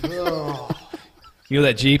ideas. You know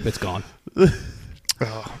that Jeep? It's gone.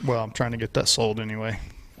 Oh, well, I'm trying to get that sold anyway.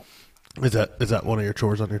 Is that one of your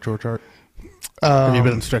chores on your chore chart? Have you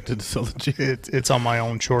been instructed to sell the Jeep? It's on my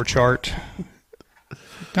own chore chart.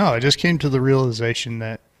 No, I just came to the realization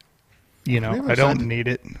that, Have you ever I don't decided need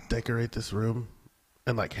it. Decorate this room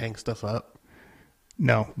and like hang stuff up.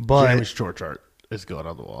 No, but Jeremy's chore chart is going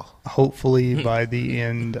on the wall. hopefully by the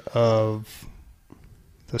end of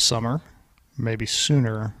the summer, maybe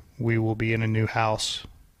sooner, we will be in a new house,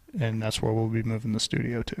 and that's where we'll be moving the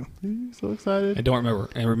studio to. So excited.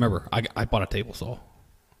 And remember, I bought a table saw,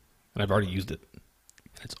 and I've already used it.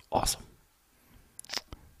 And it's awesome.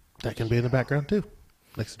 That can be in the background too,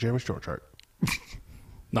 next to Jeremy's chore chart.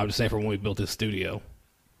 No, I'm just saying for when we built this studio.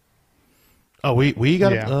 Oh, we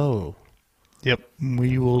got Yeah. it. Oh, Yep,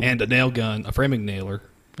 we will. And a nail gun, a framing nailer,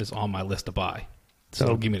 is on my list to buy. So Oh.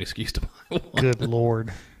 it'll give me an excuse to buy one. Good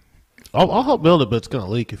Lord. I'll help build it, but it's going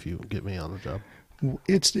to leak if you get me on the job.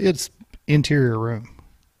 It's interior room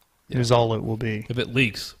is all it will be. If it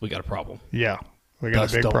leaks, we got a problem. Yeah, we got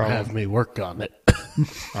Just a big don't problem. have me work on it.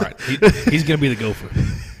 All right. He's going to be the gopher.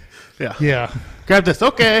 Yeah. Yeah, Grab this.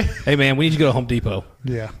 Okay. Hey, man, we need you to go to Home Depot.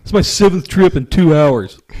 yeah. It's my 7th trip in 2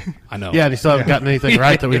 hours. I know. Yeah, and you still haven't gotten anything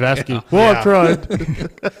right that we've asked you. Well, Yeah. I tried.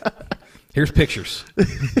 Here's pictures.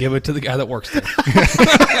 Give it to the guy that works there.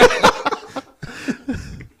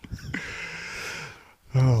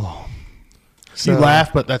 Oh, You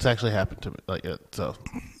laugh, but that's actually happened to me. Like, so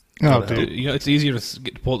Oh, Dude, dude. you know, it's easier to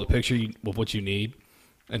pull up the picture of what you need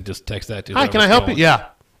and just text that to hi, can I whoever's help you? going. Yeah.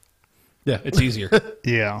 Yeah, it's easier.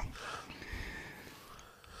 Yeah.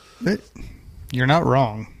 But you're not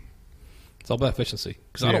wrong. It's all about efficiency.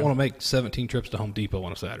 Because I don't Yeah. want to make 17 trips to Home Depot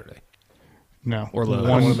on a Saturday. No, Or I one,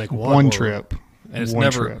 wanna make one or- trip. And it's one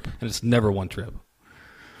never trip. one trip.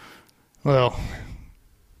 Well,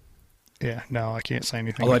 yeah, no, I can't say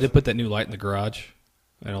anything. Although I did put that new light in the garage.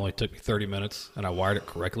 It only took me 30 minutes, and I wired it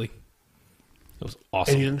correctly. It was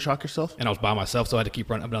awesome. And you didn't shock yourself? And I was by myself, so I had to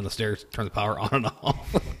keep running up and down the stairs, turn the power on and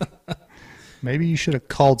off. Maybe you should have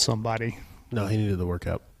called somebody. No, he needed the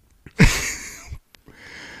workout.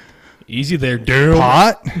 Easy there, Daryl.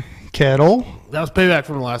 Pot, kettle. That was payback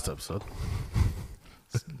from the last episode.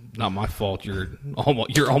 Not my fault. You're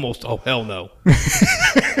almost. Oh hell no.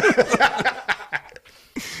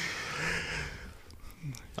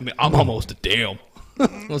 I mean, I'm almost a damn.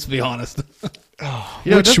 Let's be honest.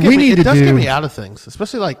 You know, Which it does we get me, need it to does get do. me out of things,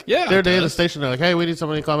 especially like Yeah, their it day at the does. station. They're like, "Hey, we need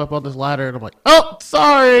somebody to climb up on this ladder," and I'm like, "Oh,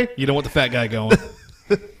 sorry." You don't want the fat guy going.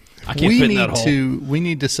 I can't We fit in that need hole. to we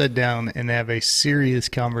need to sit down and have a serious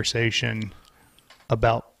conversation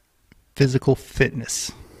about physical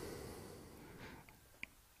fitness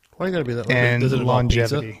Why you gotta be that way? and Does it involve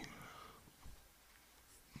longevity.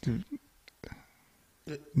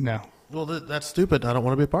 No. Well, that's stupid. I don't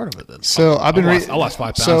want to be a part of it then. So I've been I lost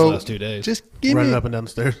 5 pounds the last 2 days. Just give Running me up and down the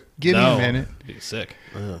stairs. give me no, a minute. I'd be sick.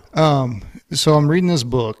 So I'm reading this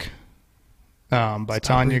book by Stop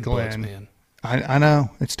Tanya reading books, Glenn. man. I know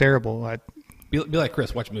it's terrible. Be like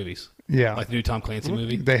Chris. Watch movies. Yeah, Like the new Tom Clancy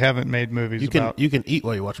movie. they haven't made movies You can about. you can eat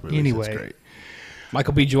while you watch movies. Anyway. It's great.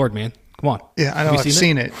 Michael B. Jordan, man. Come on. Yeah, I Have know. you I've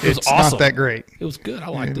seen it. It was It's awesome. not that great. It was good. I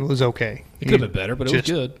liked It it. was okay. It could have been better, but it was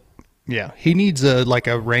good. Yeah, he needs a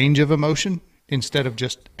range of emotion instead of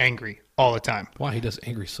just angry all the time. Why he does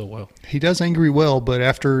angry so well? He does angry well, but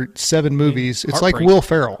after 7 movies, it's like heartbreak. Will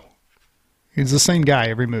Ferrell. He's the same guy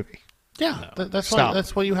every movie. Yeah, that's Stop.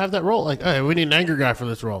 why you have that role. Like, hey, we need an angry guy for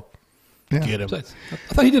this role. Yeah. Get him. Besides, I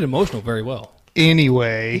thought he did emotional very well. He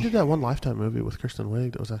Anyway, did that one Lifetime movie with Kristen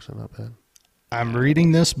Wiig that was actually not bad. I'm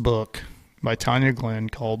reading this book by Tanya Glenn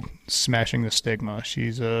called Smashing the Stigma.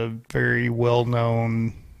 She's a very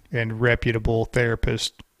well-known and reputable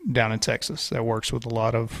therapist down in Texas that works with a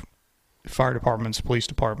lot of fire departments, police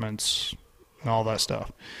departments, and all that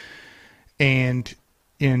stuff. And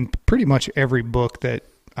in pretty much every book that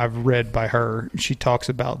I've read by her, she talks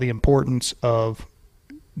about the importance of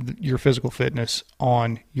your physical fitness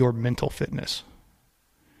on your mental fitness.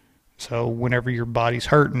 So whenever your body's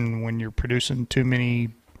hurting, when you're producing too many,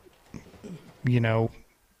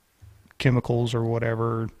 chemicals or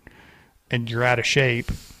whatever, and you're out of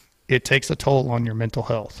shape, it takes a toll on your mental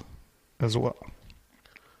health as well.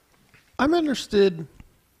 I'm interested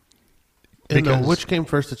in which came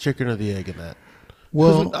first, the chicken or the egg in that.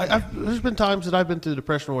 Well, there's been times that I've been through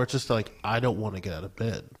depression where it's just like, I don't want to get out of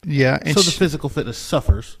bed. Yeah. And so the physical fitness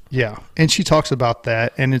suffers. Yeah. And she talks about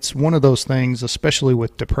that. And it's one of those things, especially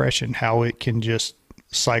with depression, how it can just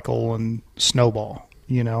cycle and snowball,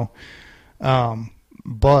 you know.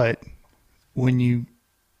 But when you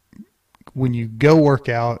go work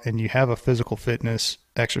out and you have a physical fitness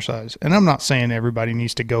exercise, and I'm not saying everybody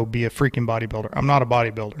needs to go be a freaking bodybuilder. I'm not a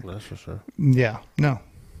bodybuilder. That's for sure. Yeah. No.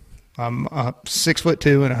 I'm 6'2"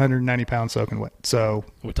 and 190 pounds soaking wet. So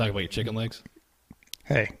we're talking about your chicken legs.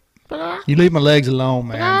 Hey, you leave my legs alone,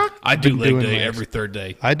 man. I do leg day every third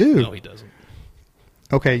day. I do. No, he doesn't.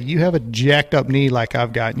 Okay, you have a jacked up knee like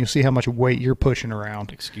I've got, and you'll see how much weight you're pushing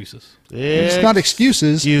around. Excuses. It's not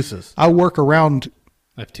excuses. Excuses. I work around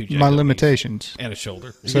I have 2 my limitations and a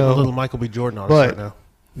shoulder. You're getting a little Michael B. Jordan on us right now.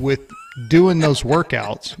 With doing those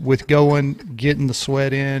workouts, with getting the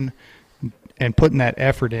sweat in, and putting that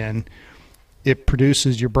effort in, it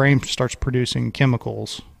produces, your brain starts producing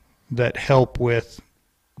chemicals that help with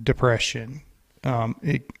depression,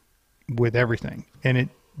 with everything. And it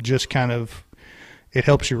just kind of, it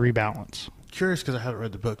helps you rebalance. Curious because I haven't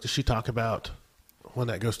read the book. Does she talk about when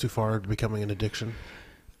that goes too far to becoming an addiction?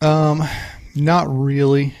 Not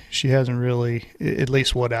really. She hasn't really, at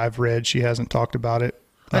least what I've read, she hasn't talked about it.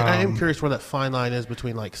 I am curious where that fine line is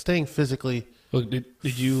between like staying physically Look, did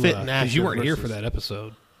you fit and active. You weren't here for versus- that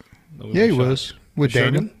episode. Yeah, he was with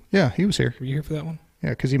Shogun? Daniel. Yeah, he was here. Were you here for that one?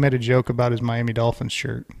 Yeah, because he made a joke about his Miami Dolphins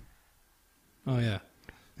shirt. Oh yeah.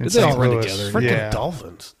 in Did they all St. run Louis. together? Freaking Yeah.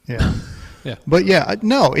 Dolphins. Yeah. Yeah. But yeah,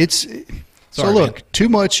 no, it's so Sorry, look, man. too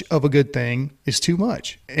much of a good thing is too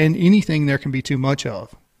much. And anything there can be too much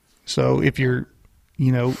of. So if you're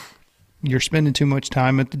spending too much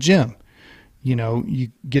time at the gym,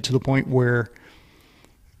 you get to the point where,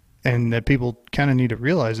 and that people kind of need to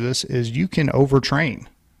realize this, is you can overtrain.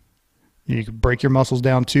 You can break your muscles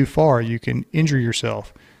down too far. You can injure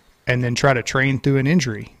yourself and then try to train through an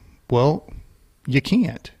injury. Well, you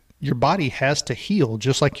can't. Your body has to heal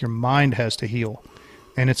just like your mind has to heal.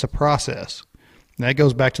 And it's a process. And that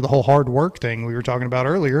goes back to the whole hard work thing we were talking about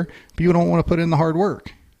earlier. People don't want to put in the hard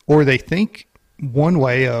work. Or they think one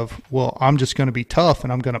way of, well, I'm just going to be tough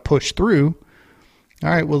and I'm going to push through. All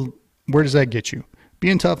right, well, where does that get you?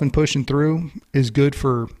 Being tough and pushing through is good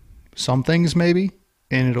for some things maybe,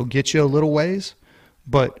 and it'll get you a little ways.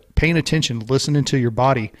 But paying attention, listening to your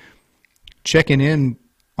body, checking in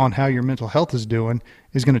on how your mental health is doing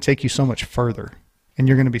is going to take you so much further. And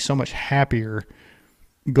you're going to be so much happier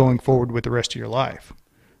going forward with the rest of your life.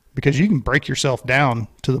 Because you can break yourself down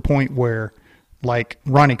to the point where, like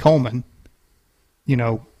Ronnie Coleman,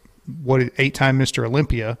 8-time Mr.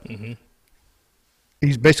 Olympia, Mm-hmm.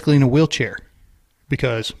 he's basically in a wheelchair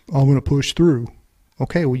because I'm going to push through.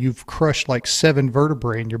 Okay, well, you've crushed like 7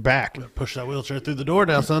 vertebrae in your back. Push that wheelchair through the door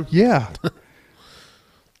now, son. Yeah.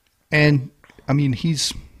 And, I mean,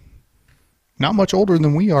 he's not much older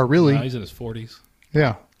than we are, really. No, he's in his 40s.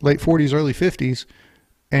 Yeah, late 40s, early 50s,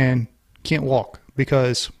 and can't walk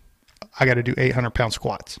because I got to do 800-pound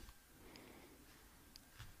squats.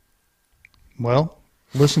 Well,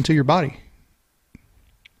 listen to your body.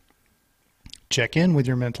 Check in with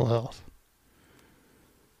your mental health.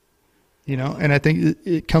 And I think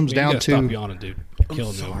it comes down to... Stop yawning, dude.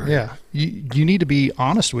 Killing me over here. Yeah, you need to be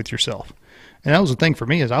honest with yourself. And that was the thing for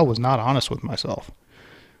me, is I was not honest with myself.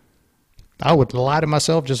 I would lie to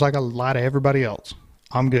myself just like I lie to everybody else.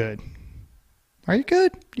 I'm good. Are you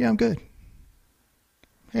good? Yeah, I'm good.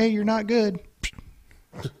 Hey, you're not good.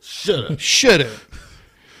 Shut up. Shut up.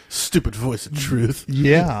 Stupid voice of truth.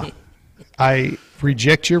 Yeah. I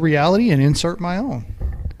reject your reality and insert my own.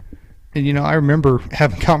 And, I remember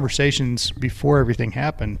having conversations before everything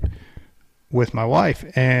happened with my wife.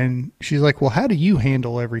 And she's like, well, how do you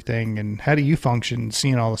handle everything? And how do you function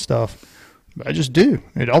seeing all the stuff? I just do.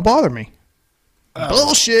 It don't bother me.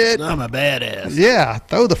 Bullshit. I'm a badass. Yeah.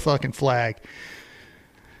 Throw the fucking flag.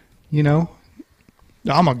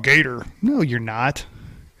 I'm a gator. No, you're not.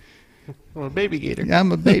 I'm a baby gator.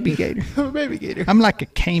 I'm a baby gator. I'm a baby gator. I'm like a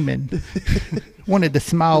caiman. One of the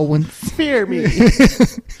small ones. Fear me.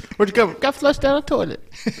 Where'd you go? Got flushed down a toilet.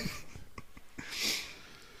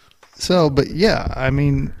 So, but yeah, I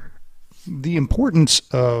mean, the importance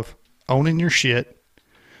of owning your shit,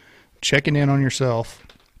 checking in on yourself,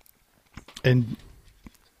 and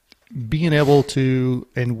being able to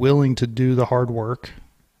and willing to do the hard work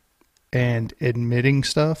and admitting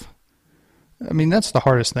stuff. I mean, that's the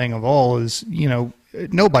hardest thing of all is,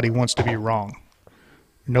 nobody wants to be wrong.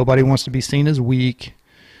 Nobody wants to be seen as weak.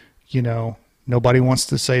 Nobody wants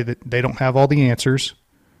to say that they don't have all the answers.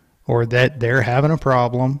 or that they're having a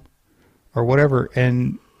problem or whatever.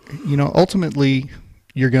 And, ultimately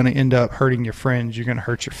you're going to end up hurting your friends. You're going to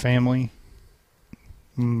hurt your family.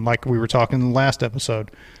 Like we were talking in the last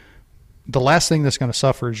episode, the last thing that's going to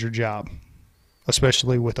suffer is your job,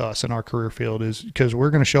 especially with us in our career field, is because we're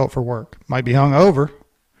going to show up for work. Might be hungover,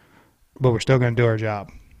 but we're still going to do our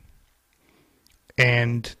job.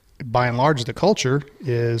 And by and large, the culture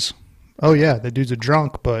is, oh yeah, the dude's a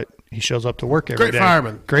drunk, but he shows up to work every day.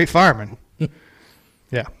 Great fireman.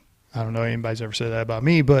 Yeah. I don't know if anybody's ever said that about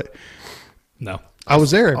me, but no, I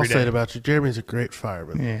was there every day. I'll say it about you. Jeremy's a great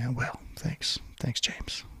fireman. Yeah, well, thanks. Thanks,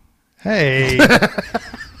 James. Hey.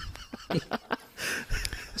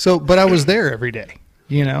 But I was there every day,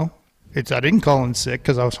 I didn't call in sick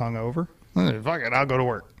because I was hungover. Fuck it, I'll go to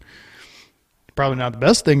work. Probably not the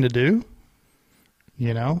best thing to do,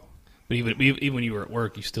 But even when you were at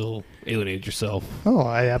work, you still alienated yourself. Oh,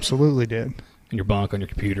 I absolutely did. In your bunk, on your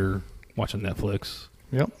computer, watching Netflix.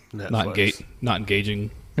 Yep. Not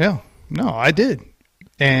engaging. Yeah. No, I did.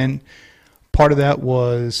 And part of that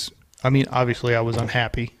was, obviously I was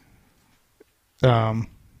unhappy.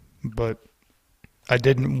 But I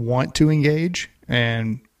didn't want to engage,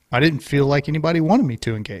 and I didn't feel like anybody wanted me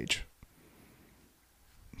to engage.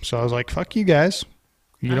 So I was like, fuck you guys.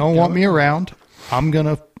 You don't want me around. I'm going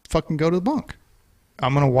to fucking go to the bunk.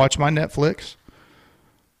 I'm going to watch my Netflix.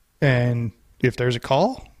 And if there's a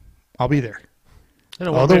call, I'll be there.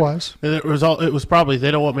 Otherwise, it was probably they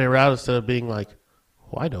don't want me around instead of being like,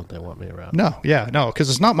 why don't they want me around? No, because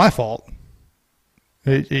it's not my fault.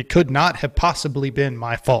 It could not have possibly been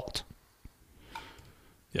my fault.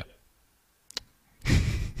 Yeah,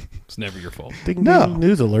 it's never your fault. Ding, ding,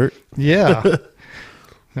 news alert. Yeah,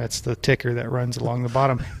 that's the ticker that runs along the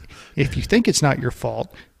bottom. If you think it's not your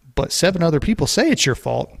fault, but 7 other people say it's your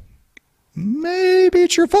fault, maybe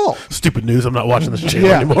it's your fault. Stupid news. I'm not watching this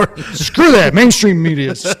channel anymore. Screw that. Mainstream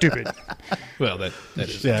media is stupid. Well, that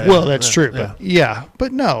is. Yeah, well, that's true. Yeah.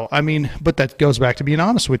 But no, but that goes back to being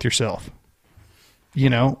honest with yourself,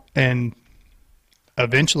 and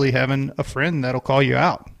eventually having a friend that'll call you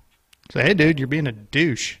out. Say, hey, dude, you're being a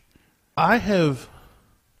douche. I have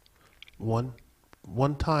one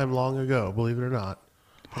time long ago, believe it or not.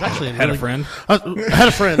 Had a friend? I had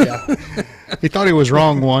a friend, yeah. He thought he was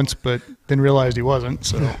wrong once, but then realized he wasn't.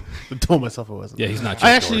 So I told myself I wasn't. Yeah, he's not.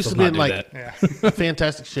 I actually used to be in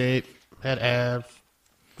fantastic shape, had abs.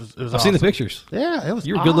 It was I've awesome. Seen the pictures. Yeah, it was.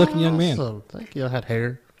 You're a good-looking young man. Thank you. I had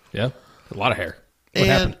hair. Yeah, a lot of hair. What and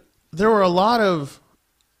happened? There were a lot of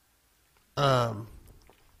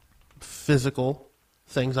physical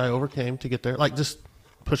things I overcame to get there, like just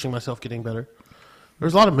pushing myself, getting better.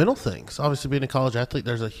 There's a lot of mental things. Obviously, being a college athlete,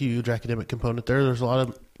 there's a huge academic component there. There's a lot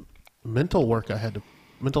of mental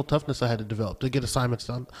toughness I had to develop to get assignments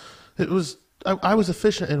done. I was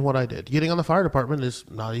efficient in what I did. Getting on the fire department is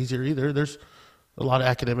not easier either. There's a lot of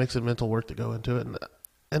academics and mental work that go into it,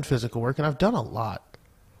 and physical work, and I've done a lot.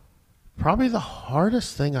 Probably the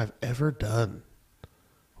hardest thing I've ever done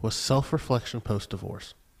was self-reflection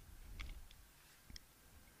post-divorce.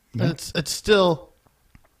 Mm-hmm. And it's still...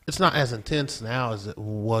 It's not as intense now as it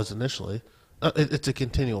was initially. It's a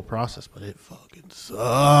continual process, but it fucking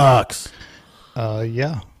sucks.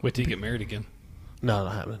 Yeah. Wait till you get married again. No,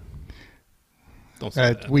 not happening. Don't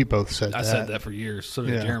say that. We both said that. I said that for years. So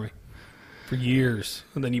did Jeremy. For years.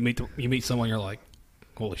 And then you meet someone, you're like,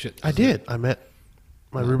 holy shit. I did. I met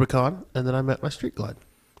my Rubicon, and then I met my Street Glide.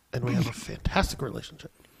 And we have a fantastic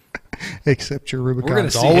relationship. Except your Rubicon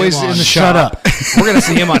is always in the shop. Shut up. We're going to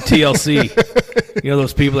see him on TLC.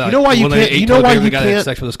 Those people that why you can't. You know why you got to have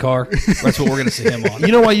sex with his car? That's what we're going to see him on. You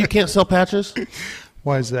know why you can't sell patches?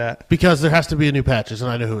 Why is that? Because there has to be a new patches,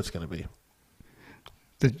 and I know who it's going to be.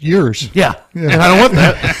 Yours. Yeah. And I don't want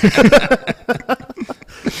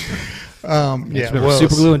that.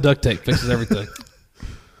 Super glue and duct tape fixes everything.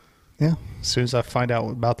 Yeah. As soon as I find out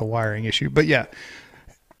about the wiring issue. But yeah.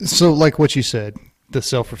 So like what you said, the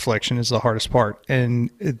self-reflection is the hardest part. And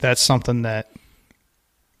that's something that,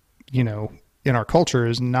 in our culture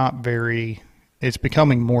is not very, it's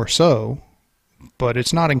becoming more so, but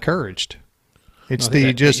it's not encouraged. It's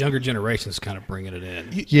the younger generation's kind of bringing it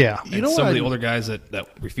in. Yeah. Some of the older guys that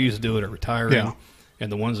refuse to do it are retiring,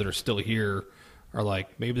 and the ones that are still here are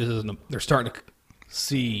like, maybe this isn't. They're starting to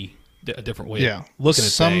see a different way of looking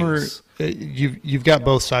at things. You've got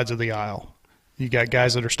both sides of the aisle. You got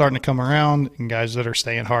guys that are starting to come around and guys that are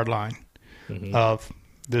staying hard line. Mm-hmm. Of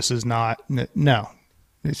this is not no.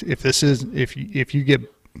 If you get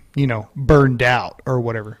burned out or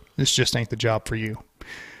whatever, this just ain't the job for you.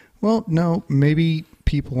 Well, no, maybe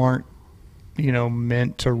people aren't,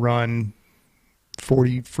 meant to run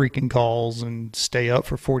 40 freaking calls and stay up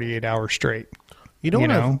for 48 hours straight. You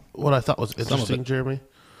know, what I thought was interesting, Jeremy,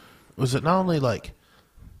 was that not only like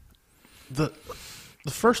the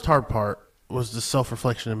first hard part was the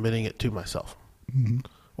self-reflection, admitting it to myself,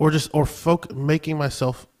 making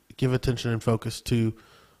myself give attention and focus to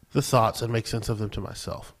the thoughts and make sense of them to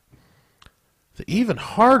myself. The even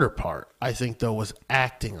harder part, I think, though, was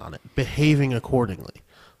acting on it, behaving accordingly.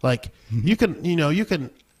 Like you can,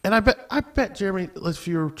 and I bet, Jeremy, if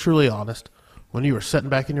you're truly honest, when you were sitting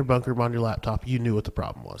back in your bunker on your laptop, you knew what the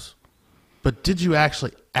problem was. But did you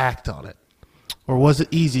actually act on it? Or was it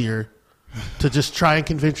easier to just try and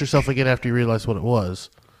convince yourself again after you realized what it was?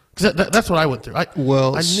 Because that's what I went through. I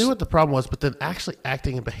knew what the problem was, but then actually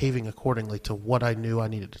acting and behaving accordingly to what I knew I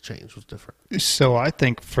needed to change was different. So I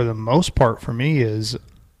think for the most part for me is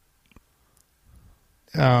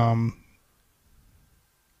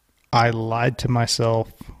I lied to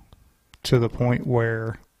myself to the point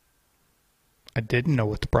where I didn't know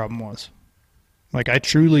what the problem was. Like, I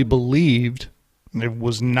truly believed it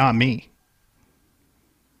was not me,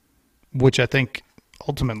 which I think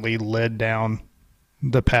ultimately led down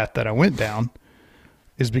the path that I went down,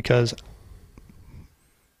 is because,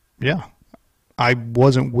 I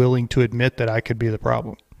wasn't willing to admit that I could be the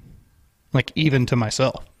problem, like, even to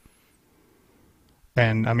myself.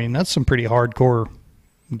 And, I mean, that's some pretty hardcore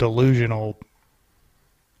delusional,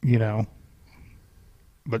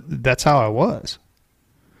 but that's how I was.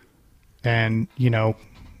 And, I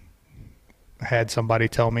had somebody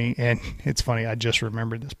tell me, and it's funny, I just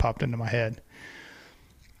remembered this popped into my head.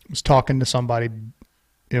 I was talking to somebody,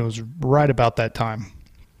 it was right about that time,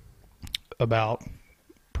 about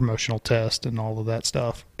promotional test and all of that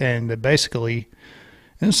stuff. And basically,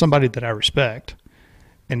 it was somebody that I respect.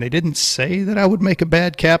 And they didn't say that I would make a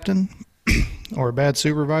bad captain or a bad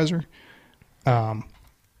supervisor,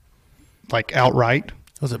 like outright.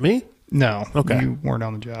 Was it me? No. Okay. You weren't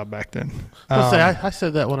on the job back then. I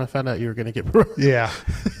said that when I found out you were going to get promoted. Yeah.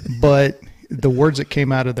 But the words that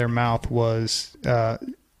came out of their mouth was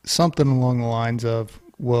something along the lines of,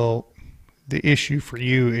 well, the issue for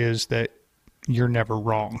you is that you're never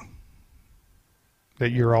wrong,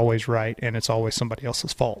 that you're always right, and it's always somebody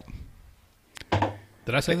else's fault.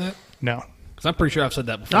 Did I say that? No. Because I'm pretty sure I've said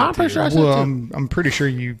that before. No, I'm pretty sure I said Well, it too. I'm pretty sure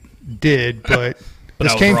you did, but But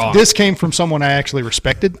I was wrong. this came from someone I actually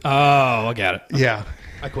respected. Oh, I got it. Yeah.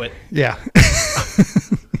 I quit. Yeah.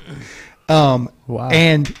 Wow.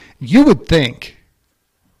 And you would think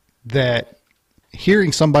that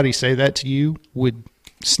hearing somebody say that to you would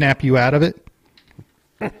snap you out of it.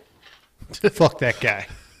 Fuck that guy.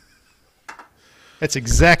 That's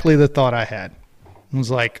exactly the thought I had. I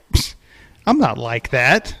was like, I'm not like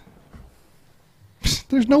that.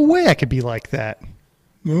 There's no way I could be like that.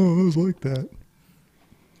 No, I was like that.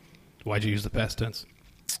 Why'd you use the past tense?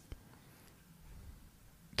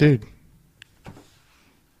 Dude, I'm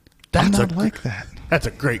That's not like that. That's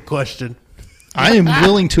a great question. I am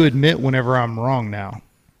willing to admit whenever I'm wrong now.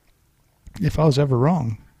 If I was ever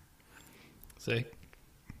wrong. See?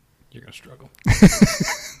 You're going to struggle.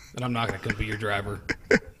 And I'm not going to come be your driver.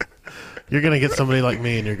 You're going to get somebody like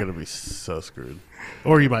me, and you're going to be so screwed.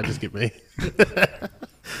 Or you might just get me.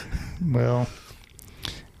 Well,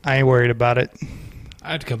 I ain't worried about it.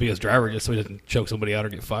 I have to come be his driver just so he doesn't choke somebody out or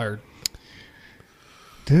get fired.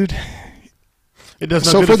 Dude. It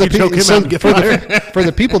does not good if you choke him out and get fired. For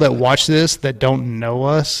the people that watch this that don't know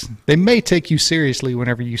us, they may take you seriously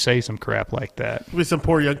whenever you say some crap like that. There'll be some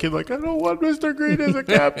poor young kid like, I don't want Mr. Greene as a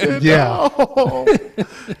captain. Yeah. No.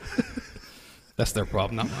 That's their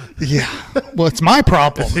problem, not mine. Yeah. Well, it's my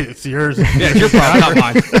problem. It's yours. Yeah, it's your problem, not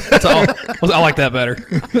mine. That's all. I like that better.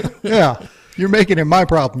 Yeah. You're making it my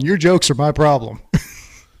problem. Your jokes are my problem.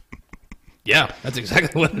 Yeah, that's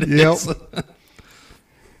exactly what it is. Yep.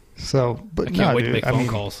 So, but I can't wait dude, to make phone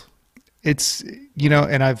calls. It's,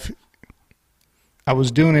 and I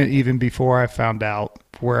was doing it even before I found out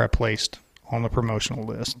where I placed on the promotional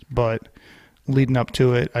list. But leading up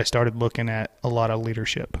to it, I started looking at a lot of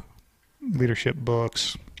leadership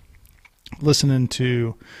books, listening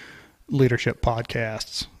to leadership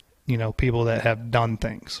podcasts, people that have done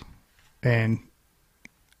things. And,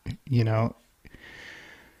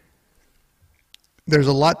 there's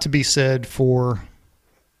a lot to be said for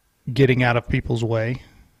getting out of people's way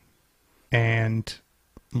and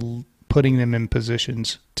putting them in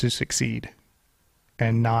positions to succeed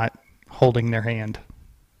and not holding their hand.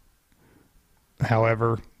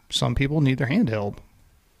 However, some people need their hand held.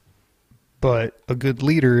 But a good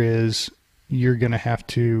leader is you're going to have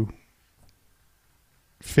to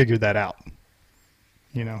figure that out.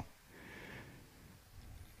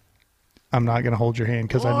 I'm not going to hold your hand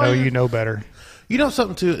because I know you know better. You know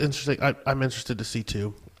something too interesting. I'm interested to see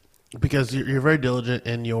too, because you're very diligent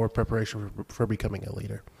in your preparation for becoming a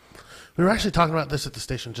leader. We were actually talking about this at the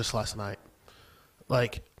station just last night,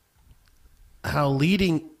 like how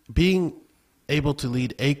being able to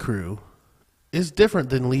lead a crew is different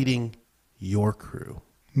than leading your crew.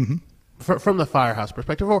 Mm-hmm. From the firehouse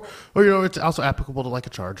perspective, or it's also applicable to like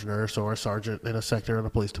a charge nurse or a sergeant in a sector in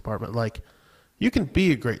a police department. Like, you can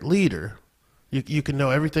be a great leader. You can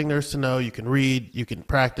know everything there is to know. You can read. You can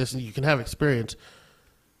practice, and you can have experience.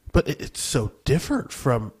 But it's so different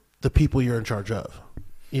from the people you're in charge of.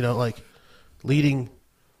 Like leading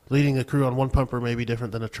a crew on one pumper may be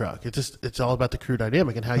different than a truck. It's all about the crew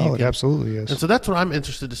dynamic and how you. It absolutely is. And so that's what I'm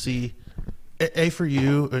interested to see. A, for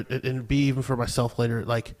you, and B, even for myself later.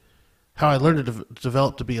 Like, how I learned to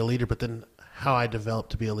develop to be a leader, but then how I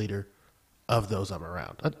developed to be a leader of those I'm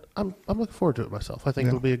around. I'm looking forward to it myself. I think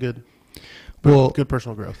it'll be a good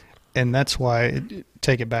personal growth. And that's why,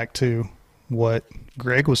 take it back to what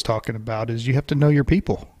Greg was talking about, is you have to know your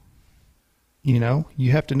people.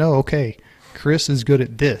 You have to know, okay, Chris is good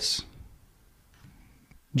at this.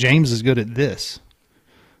 James is good at this.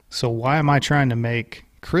 So why am I trying to make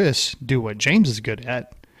Chris do what James is good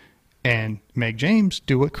at and make James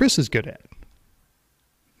do what Chris is good at?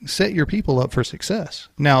 Set your people up for success.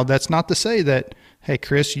 Now, that's not to say that, hey,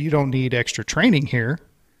 Chris, you don't need extra training here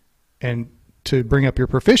and to bring up your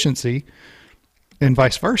proficiency and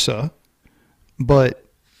vice versa, but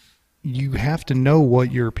you have to know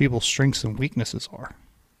what your people's strengths and weaknesses are.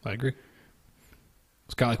 I agree.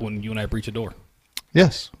 It's kind of like when you and I breach a door.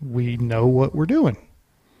 Yes, we know what we're doing.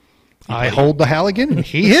 I hold the Halligan and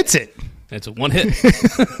he hits it. It's a one hit.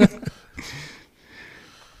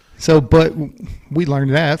 So, but we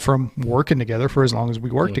learned that from working together for as long as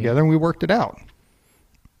we worked together, and we worked it out.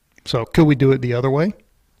 So, could we do it the other way?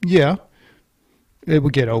 Yeah. It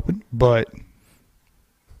would get open, but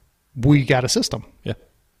we got a system. Yeah.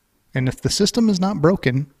 And if the system is not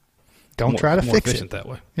broken, don't try to fix efficient it. that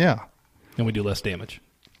way. Yeah. And we do less damage.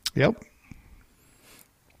 Yep.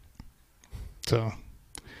 So.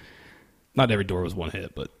 Not every door was one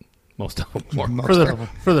hit, but most of them were.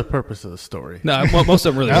 For the purpose of the story. No, most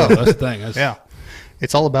of them really were. That's the thing. Yeah.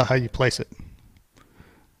 It's all about how you place it.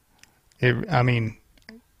 And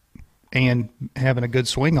having a good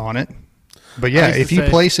swing on it. But yeah, if you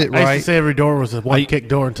place it right. I used to say every door was a one-kick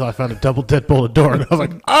door until I found a double deadbolted door, and I was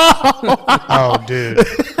like, oh! Oh, dude.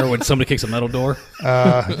 Or when somebody kicks a metal door.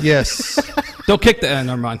 Yes. Don't kick that.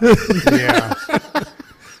 Never mind. Yeah.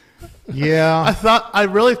 Yeah. I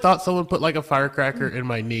really thought someone put like a firecracker in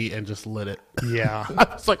my knee and just lit it. Yeah. I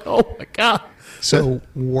was like, oh my God. So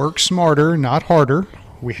work smarter, not harder.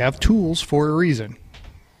 We have tools for a reason.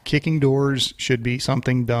 Kicking doors should be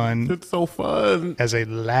something done. It's so fun. As a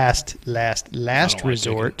last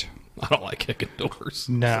resort. I don't like kicking doors.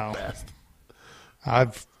 No.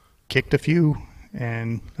 I've kicked a few,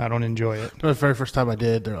 and I don't enjoy it. The very first time I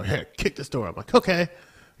did, they're like, hey, kick this door. I'm like, okay.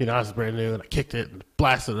 I was brand new, and I kicked it and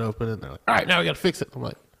blasted it open, and they're like, all right, now we got to fix it. I'm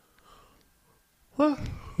like, what?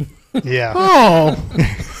 Yeah. Oh,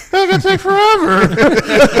 that's going to take forever.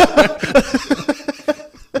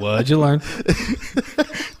 What'd you learn?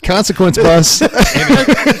 Consequence bus. I'm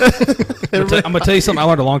going to tell you something I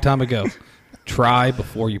learned a long time ago. Try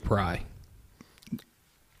before you pry.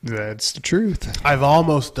 That's the truth. I've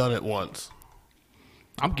almost done it once.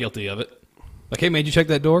 I'm guilty of it. Like, hey, man, did you check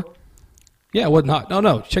that door? Yeah, it wasn't hot.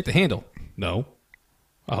 No, check the handle. No.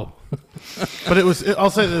 Oh. But I'll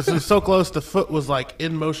say this, it was so close, the foot was like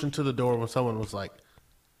in motion to the door when someone was like,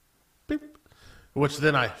 beep, which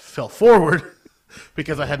then I fell forward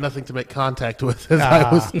because I had nothing to make contact with as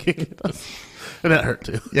I was kicking it. And that hurt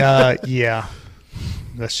too. Yeah.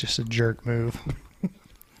 That's just a jerk move.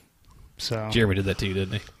 So Jeremy did that to you,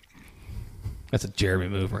 didn't he? That's a Jeremy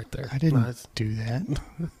move right there. I didn't do that.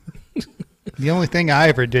 The only thing I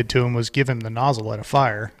ever did to him was give him the nozzle at a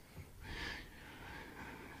fire.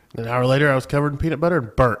 An hour later, I was covered in peanut butter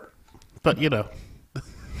and burnt. But,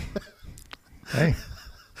 Hey.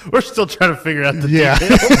 We're still trying to figure out the details.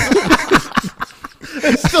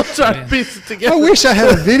 Still trying to piece it together. I wish I had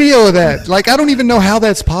a video of that. Like, I don't even know how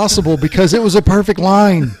that's possible because it was a perfect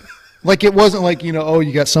line. Like, it wasn't like, you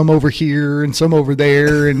got some over here and some over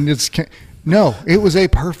there. And no, it was a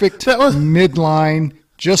perfect midline.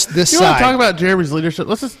 Just this side. You want to talk about Jeremy's leadership?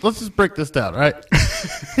 Let's just break this down, right?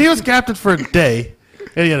 He was captain for a day,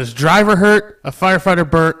 and he had his driver hurt, a firefighter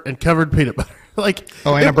burnt, and covered in peanut butter.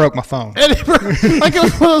 I broke my phone. And it was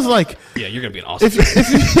one of those yeah, you're gonna be an awesome.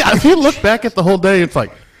 If you look back at the whole day, it's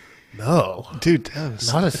like, no, dude, that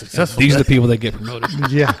was not a successful. These day. are the people that get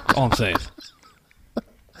promoted. Yeah, all I'm saying.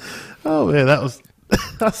 Oh man, that was.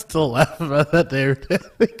 I still laugh about that day.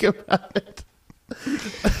 Think about it.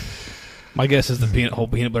 My guess is the whole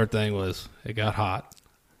peanut butter thing was it got hot,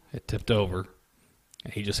 it tipped over,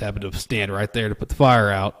 and he just happened to stand right there to put the fire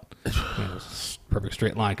out. And it was a perfect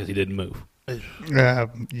straight line because he didn't move. Yeah.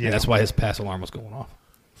 And that's why his pass alarm was going off.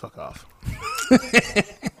 Fuck off.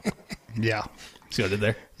 Yeah. See what I did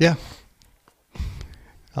there? Yeah.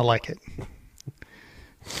 I like it.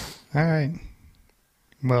 All right.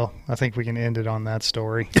 Well, I think we can end it on that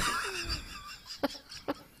story.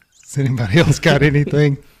 Has anybody else got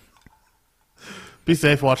anything? Be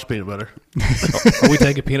safe. Watch peanut butter. Are we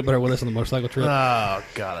taking peanut butter with us on the motorcycle trip? Oh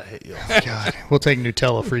God, I hate you. God, we'll take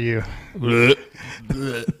Nutella for you.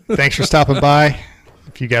 Thanks for stopping by.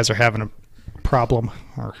 If you guys are having a problem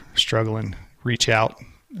or struggling, reach out.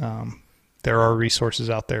 There are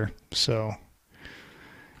resources out there. So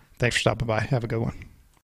thanks for stopping by. Have a good one.